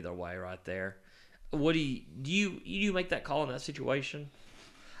could go either way right there. What do you make that call in that situation?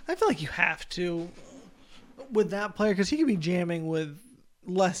 I feel like you have to with that player because he could be jamming with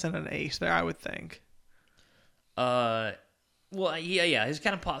less than an ace there, I would think. Well, yeah, he's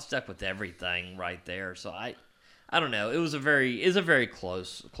kind of pot stuck with everything right there. So I don't know. It was a very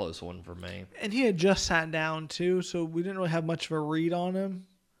close one for me. And he had just sat down too, so we didn't really have much of a read on him.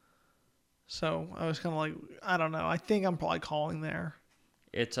 So I was kind of like, I don't know. I think I'm probably calling there.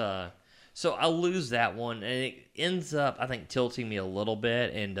 So I'll lose that one, and it ends up, I think, tilting me a little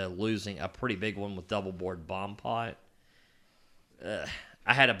bit and losing a pretty big one with double board bomb pot.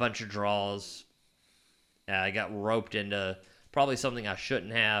 I had a bunch of draws. I got roped into probably something I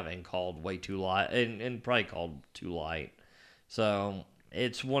shouldn't have and called way too light, and probably called too light. So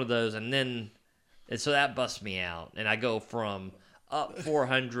it's one of those, and so that busts me out, and I go from up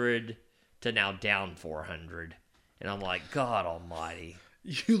 400 to now down 400, and I'm like, God Almighty.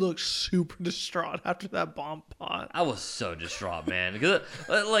 You look super distraught after that bomb pot. I was so distraught, man. Because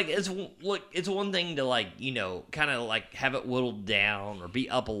it's one thing to kind of have it whittled down or be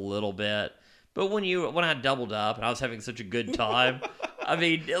up a little bit, but when I doubled up and I was having such a good time, I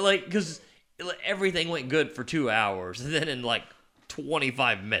mean, because everything went good for 2 hours, and then in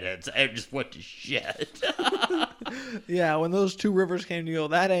 25 minutes, it just went to shit. Yeah, when those two rivers came to go,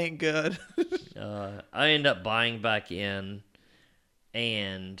 that ain't good. I ended up buying back in.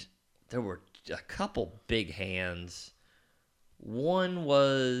 And there were a couple big hands. One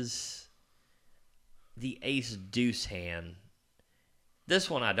was the ace-deuce hand. This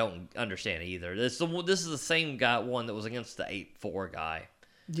one I don't understand either. This is the same one that was against the 8-4 guy.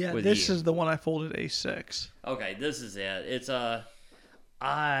 Yeah, this is the one I folded ace-6. Okay, this is it. It's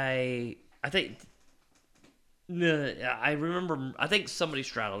I think somebody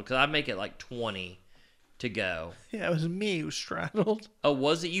straddled because I make it 20 to go. Yeah, it was me who straddled. Oh,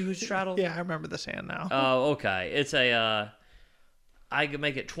 was it you who straddled? Yeah, I remember this hand now. Oh, okay. It's I could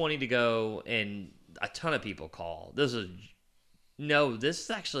make it 20 to go, and a ton of people call. This is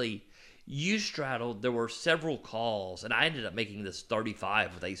actually, you straddled. There were several calls, and I ended up making this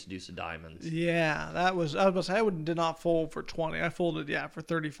 35 with ace deuce of diamonds. Yeah, I was about to say, I did not fold for 20. I folded, for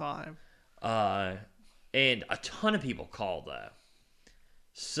 35. And a ton of people called, though.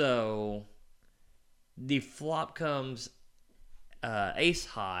 So the flop comes ace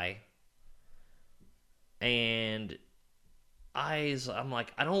high, and I'm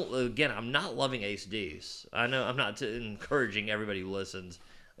not loving ace deuce. I know I'm not encouraging everybody who listens.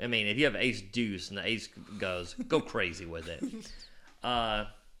 I mean, if you have ace deuce and the ace goes, go crazy with it.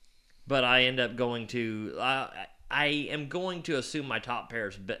 but I end up going to. I am going to assume my top pair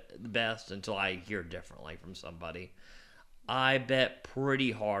is the best until I hear differently from somebody. I bet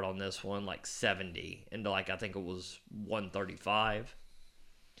pretty hard on this one, like 70, into like I think it was 135.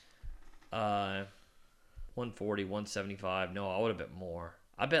 140, 175. No, I would have bet more.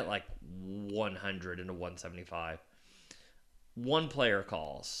 I bet like 100 into 175. One player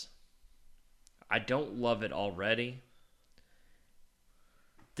calls. I don't love it already.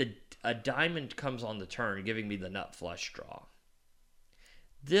 A diamond comes on the turn, giving me the nut flush draw.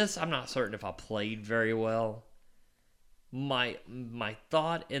 This, I'm not certain if I played very well. My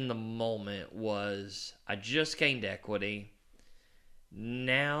thought in the moment was, I just gained equity.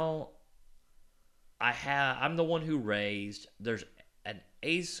 Now, I'm the one who raised. There's an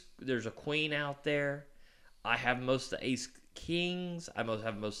ace. There's a queen out there. I have most of the ace kings. I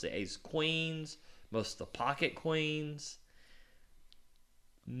have most of the ace queens. Most of the pocket queens.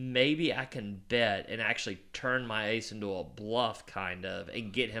 Maybe I can bet and actually turn my ace into a bluff, kind of,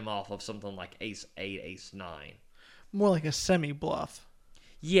 and get him off of something like ace 8, ace 9. More like a semi-bluff.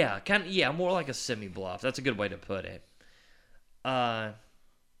 Yeah, more like a semi-bluff. That's a good way to put it. I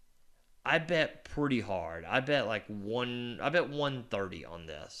bet pretty hard. I bet 130 on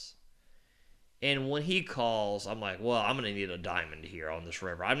this. And when he calls, I'm like, well, I'm going to need a diamond here on this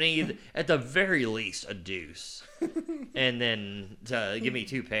river. I'm going to need, at the very least, a deuce. And then to give me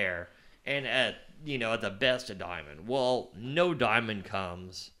 2 pair. And at the best, a diamond. Well, no diamond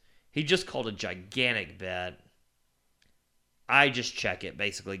comes. He just called a gigantic bet. I just check it,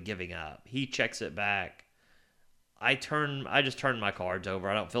 basically giving up. He checks it back. I just turn my cards over.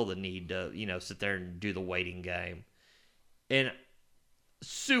 I don't feel the need to, sit there and do the waiting game. And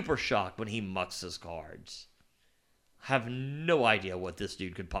super shocked when he mucks his cards. Have no idea what this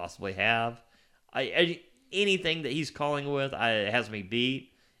dude could possibly have. Anything that he's calling with has me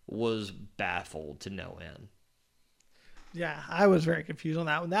beat. Was baffled to no end. Yeah, I was very confused on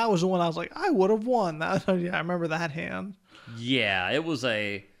that one. That was the one I was like, I would have won. Yeah, I remember that hand. Yeah, it was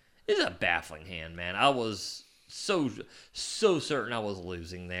a baffling hand, man. I was so certain I was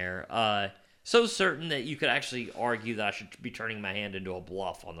losing there. So certain that you could actually argue that I should be turning my hand into a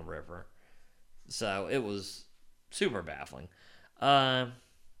bluff on the river. So it was super baffling.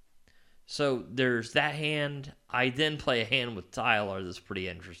 So there's that hand. I then play a hand with Tyler that's pretty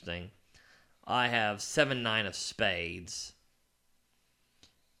interesting. I have 7-9 of spades.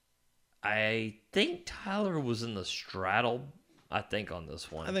 I think Tyler was in the straddle, on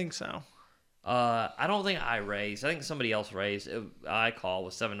this one. I think so. I don't think I raised. I think somebody else raised. I call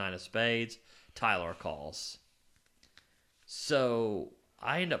with 7-9 of spades. Tyler calls. So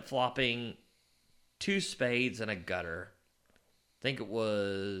I end up flopping 2 spades and a gutter. I think it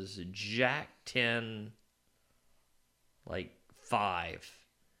was Jack 10, 5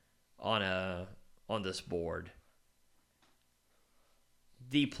 on this board.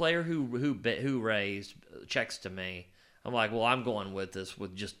 The player who raised checks to me. I'm like, well, I'm going with this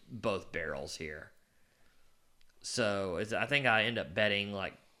with just both barrels here. So I think I end up betting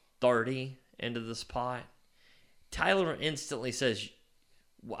 30 into this pot. Tyler instantly says,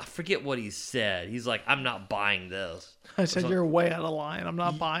 I forget what he said. He's like, I'm not buying this. I said, you're way out of line. I'm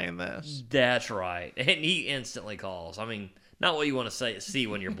not buying this. That's right. And he instantly calls. I mean, not what you want to see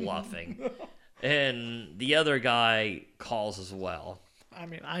when you're bluffing. And the other guy calls as well. I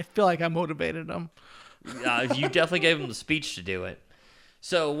mean, I feel like I motivated him. You definitely gave him the speech to do it.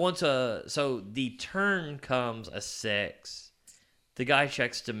 So so the turn comes a 6. The guy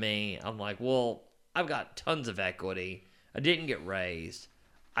checks to me. I'm like, well, I've got tons of equity. I didn't get raised.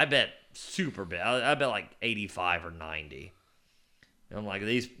 I bet super big. I bet 85 or 90. And I'm like, I'm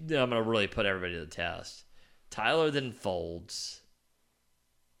going to really put everybody to the test. Tyler then folds.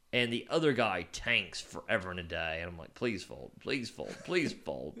 And the other guy tanks forever and a day. And I'm like, please fold, please fold, please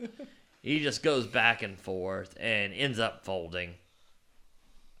fold. He just goes back and forth and ends up folding.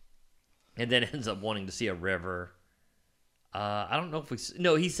 And then ends up wanting to see a river. I don't know if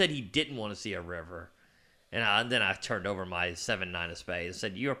no, he said he didn't want to see a river. And then I turned over my 7-9 of spades and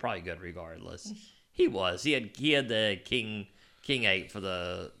said, you're probably good regardless. He was. He had the king 8 for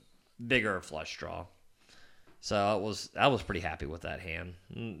the bigger flush draw. So I was pretty happy with that hand.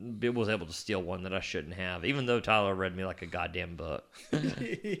 It was able to steal one that I shouldn't have, even though Tyler read me like a goddamn book.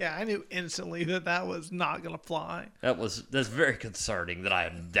 Yeah, I knew instantly that was not gonna fly. That's very concerning that I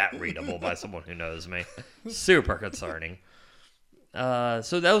am that readable by someone who knows me. Super concerning.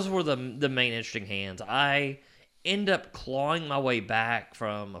 So those were the main interesting hands. I end up clawing my way back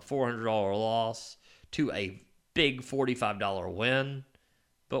from a $400 loss to a big $45 win.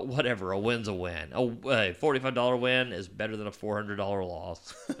 But whatever, a win's a win. A $45 win is better than a $400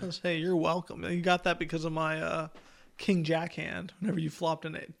 loss. I say you're welcome. You got that because of my King Jack hand. Whenever you flopped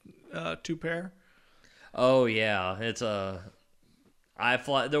in a 2-pair. Oh yeah, there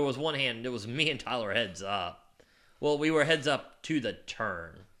was one hand. It was me and Tyler heads up. Well, we were heads up to the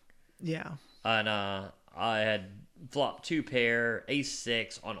turn. Yeah. And I had flopped 2-pair,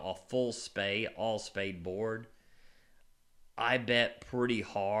 ace-6 on a full spade, all spade board. I bet pretty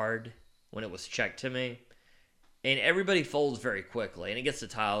hard when it was checked to me. And everybody folds very quickly. And it gets to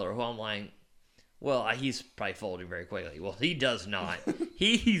Tyler, who I'm like, well, he's probably folding very quickly. Well, he does not.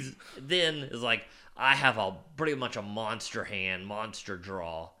 He's then is like, I have pretty much a monster hand, monster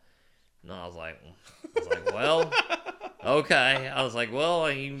draw. And I was like, well, okay. I was like,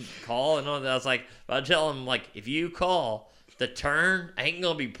 well, you call. And all that. I was like, I tell him, like, if you call, the turn ain't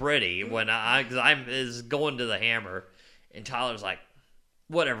going to be pretty because I'm is going to the hammer. And Tyler's like,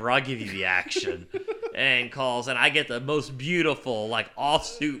 whatever, I'll give you the action. And calls, and I get the most beautiful, like,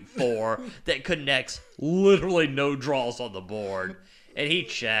 offsuit 4 that connects literally no draws on the board. And he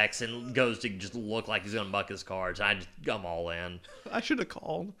checks and goes to just look like he's going to muck his cards. I'm all in. I should have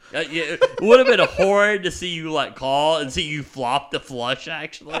called. Yeah, it would have been horrid to see you, like, call and see you flop the flush,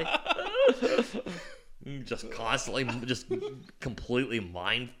 actually. Just constantly, just completely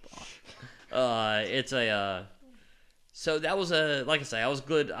mind fuck. So that was like I say, I was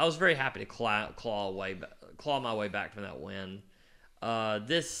good. I was very happy to claw my way back from that win.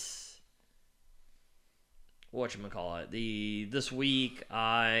 This week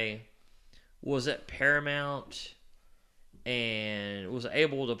I was at Paramount and was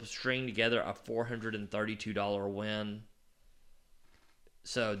able to string together a $432 win.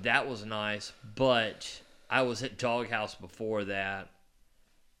 So that was nice, but I was at Doghouse before that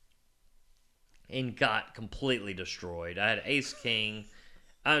and got completely destroyed. I had ace king.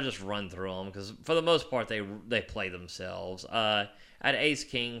 I just run through them because for the most part they play themselves. I had ace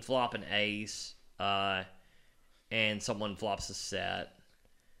king, flop an ace, and someone flops a set.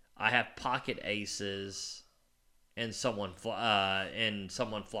 I have pocket aces, and someone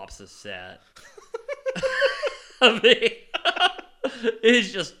flops a set. I mean,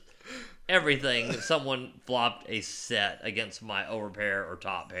 it's just everything. Someone flopped a set against my overpair or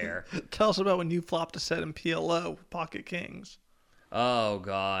top pair. Tell us about when you flopped a set in PLO with pocket kings. Oh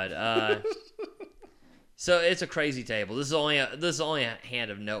God. So it's a crazy table. This is only a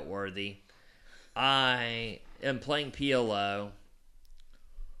hand of noteworthy. I am playing PLO.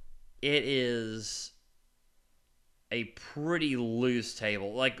 It is a pretty loose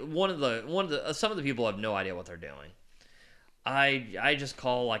table. Like some of the people have no idea what they're doing. I just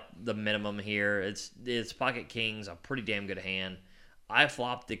call like the minimum here. It's pocket kings, a pretty damn good hand. I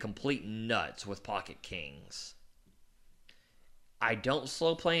flopped the complete nuts with pocket kings. I don't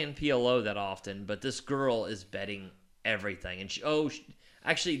slow play in PLO that often, but this girl is betting everything. And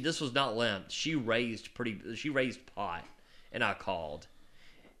actually, this was not limp. She raised pot, and I called.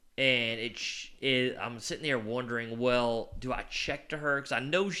 And I'm sitting there wondering, well, do I check to her? Because I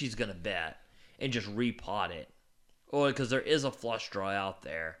know she's going to bet and just repot it. Or because there is a flush draw out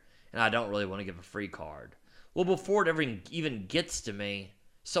there, and I don't really want to give a free card. Well, before it ever even gets to me,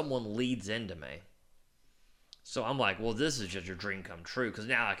 someone leads into me. So I'm like, well, this is just your dream come true, because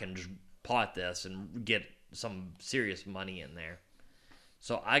now I can just pot this and get some serious money in there.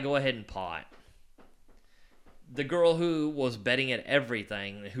 So I go ahead and pot. The girl who was betting at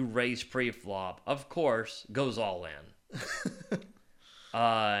everything, who raised pre-flop, of course, goes all in.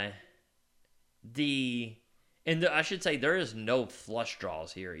 I should say there is no flush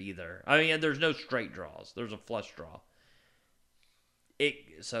draws here either. I mean, there's no straight draws. There's a flush draw.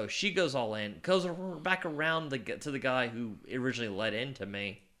 So she goes all in, goes back around to the guy who originally led into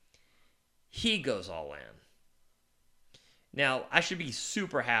me. He goes all in. Now, I should be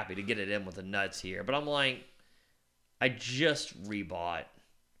super happy to get it in with the nuts here, but I'm like, I just rebought.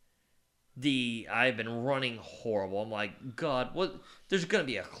 I've been running horrible. I'm like, God, what? There's gonna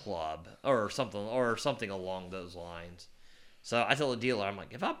be a club or something along those lines. So I tell the dealer, I'm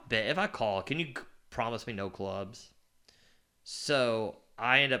like, if I call, can you promise me no clubs? So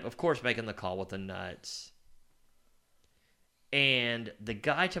I end up, of course, making the call with the nuts. And the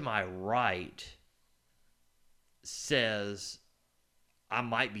guy to my right says, I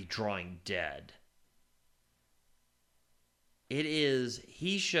might be drawing dead.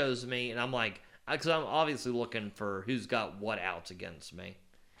 He shows me, and I'm like, because I'm obviously looking for who's got what outs against me.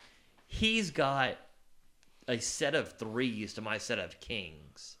 He's got a set of threes to my set of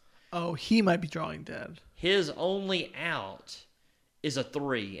kings. Oh, he might be drawing dead. His only out is a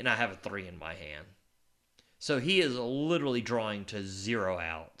 3, and I have a 3 in my hand. So he is literally drawing to 0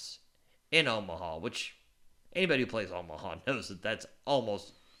 outs in Omaha, which anybody who plays Omaha knows that that's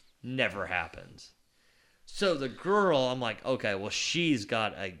almost never happens. So the girl, I'm like, okay, well, she's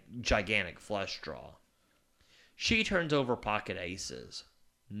got a gigantic flush draw. She turns over pocket aces.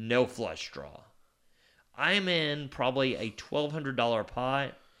 No flush draw. I'm in probably a $1,200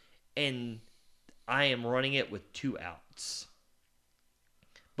 pot, and I am running it with 2 outs.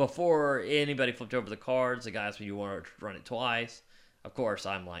 Before anybody flipped over the cards, the guy asked me, you want to run it twice? Of course,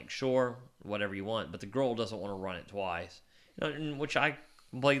 I'm like, sure, whatever you want. But the girl doesn't want to run it twice, which I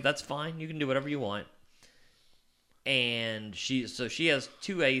like, that's fine. You can do whatever you want. And she has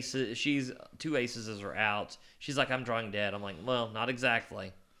 2 aces. She's 2 aces as her outs. She's like, I'm drawing dead. I'm like, well, not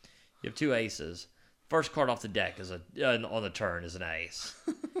exactly. You have 2 aces. First card off the deck is on the turn is an ace.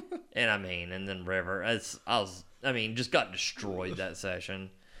 And then river. Just got destroyed that session.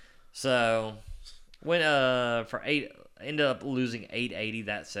 So went ended up losing 880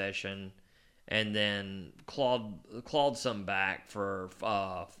 that session, and then clawed some back for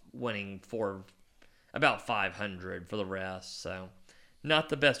winning for about 500 for the rest. So not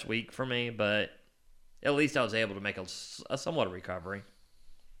the best week for me, but at least I was able to make a somewhat of recovery.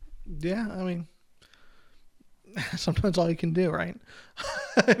 Yeah, sometimes all you can do, right?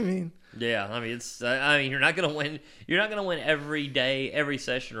 Yeah, you're not gonna win. You're not gonna win every day, every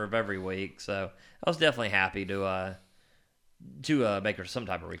session, or every week. So I was definitely happy to make some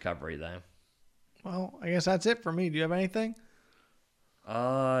type of recovery though. Well, I guess that's it for me. Do you have anything?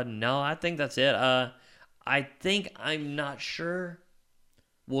 No, I think that's it. I think I'm not sure.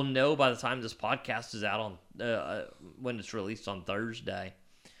 We'll know by the time this podcast is out on when it's released on Thursday.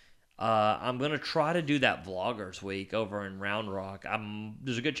 I'm going to try to do that Vloggers Week over in Round Rock.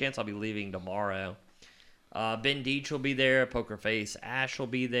 There's a good chance I'll be leaving tomorrow. Ben Deach will be there. Poker Face Ash will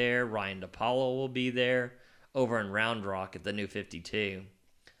be there. Ryan DePaulo will be there over in Round Rock at the new 52.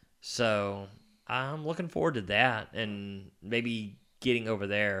 So I'm looking forward to that and maybe getting over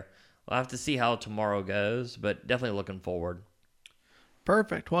there. We'll have to see how tomorrow goes, but definitely looking forward.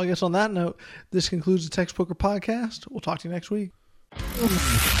 Perfect. Well, I guess on that note, this concludes the Texas Poker Podcast. We'll talk to you next week.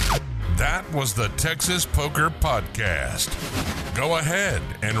 That was the Texas Poker Podcast. Go ahead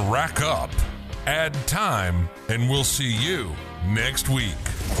and rack up, add time, and we'll see you next week.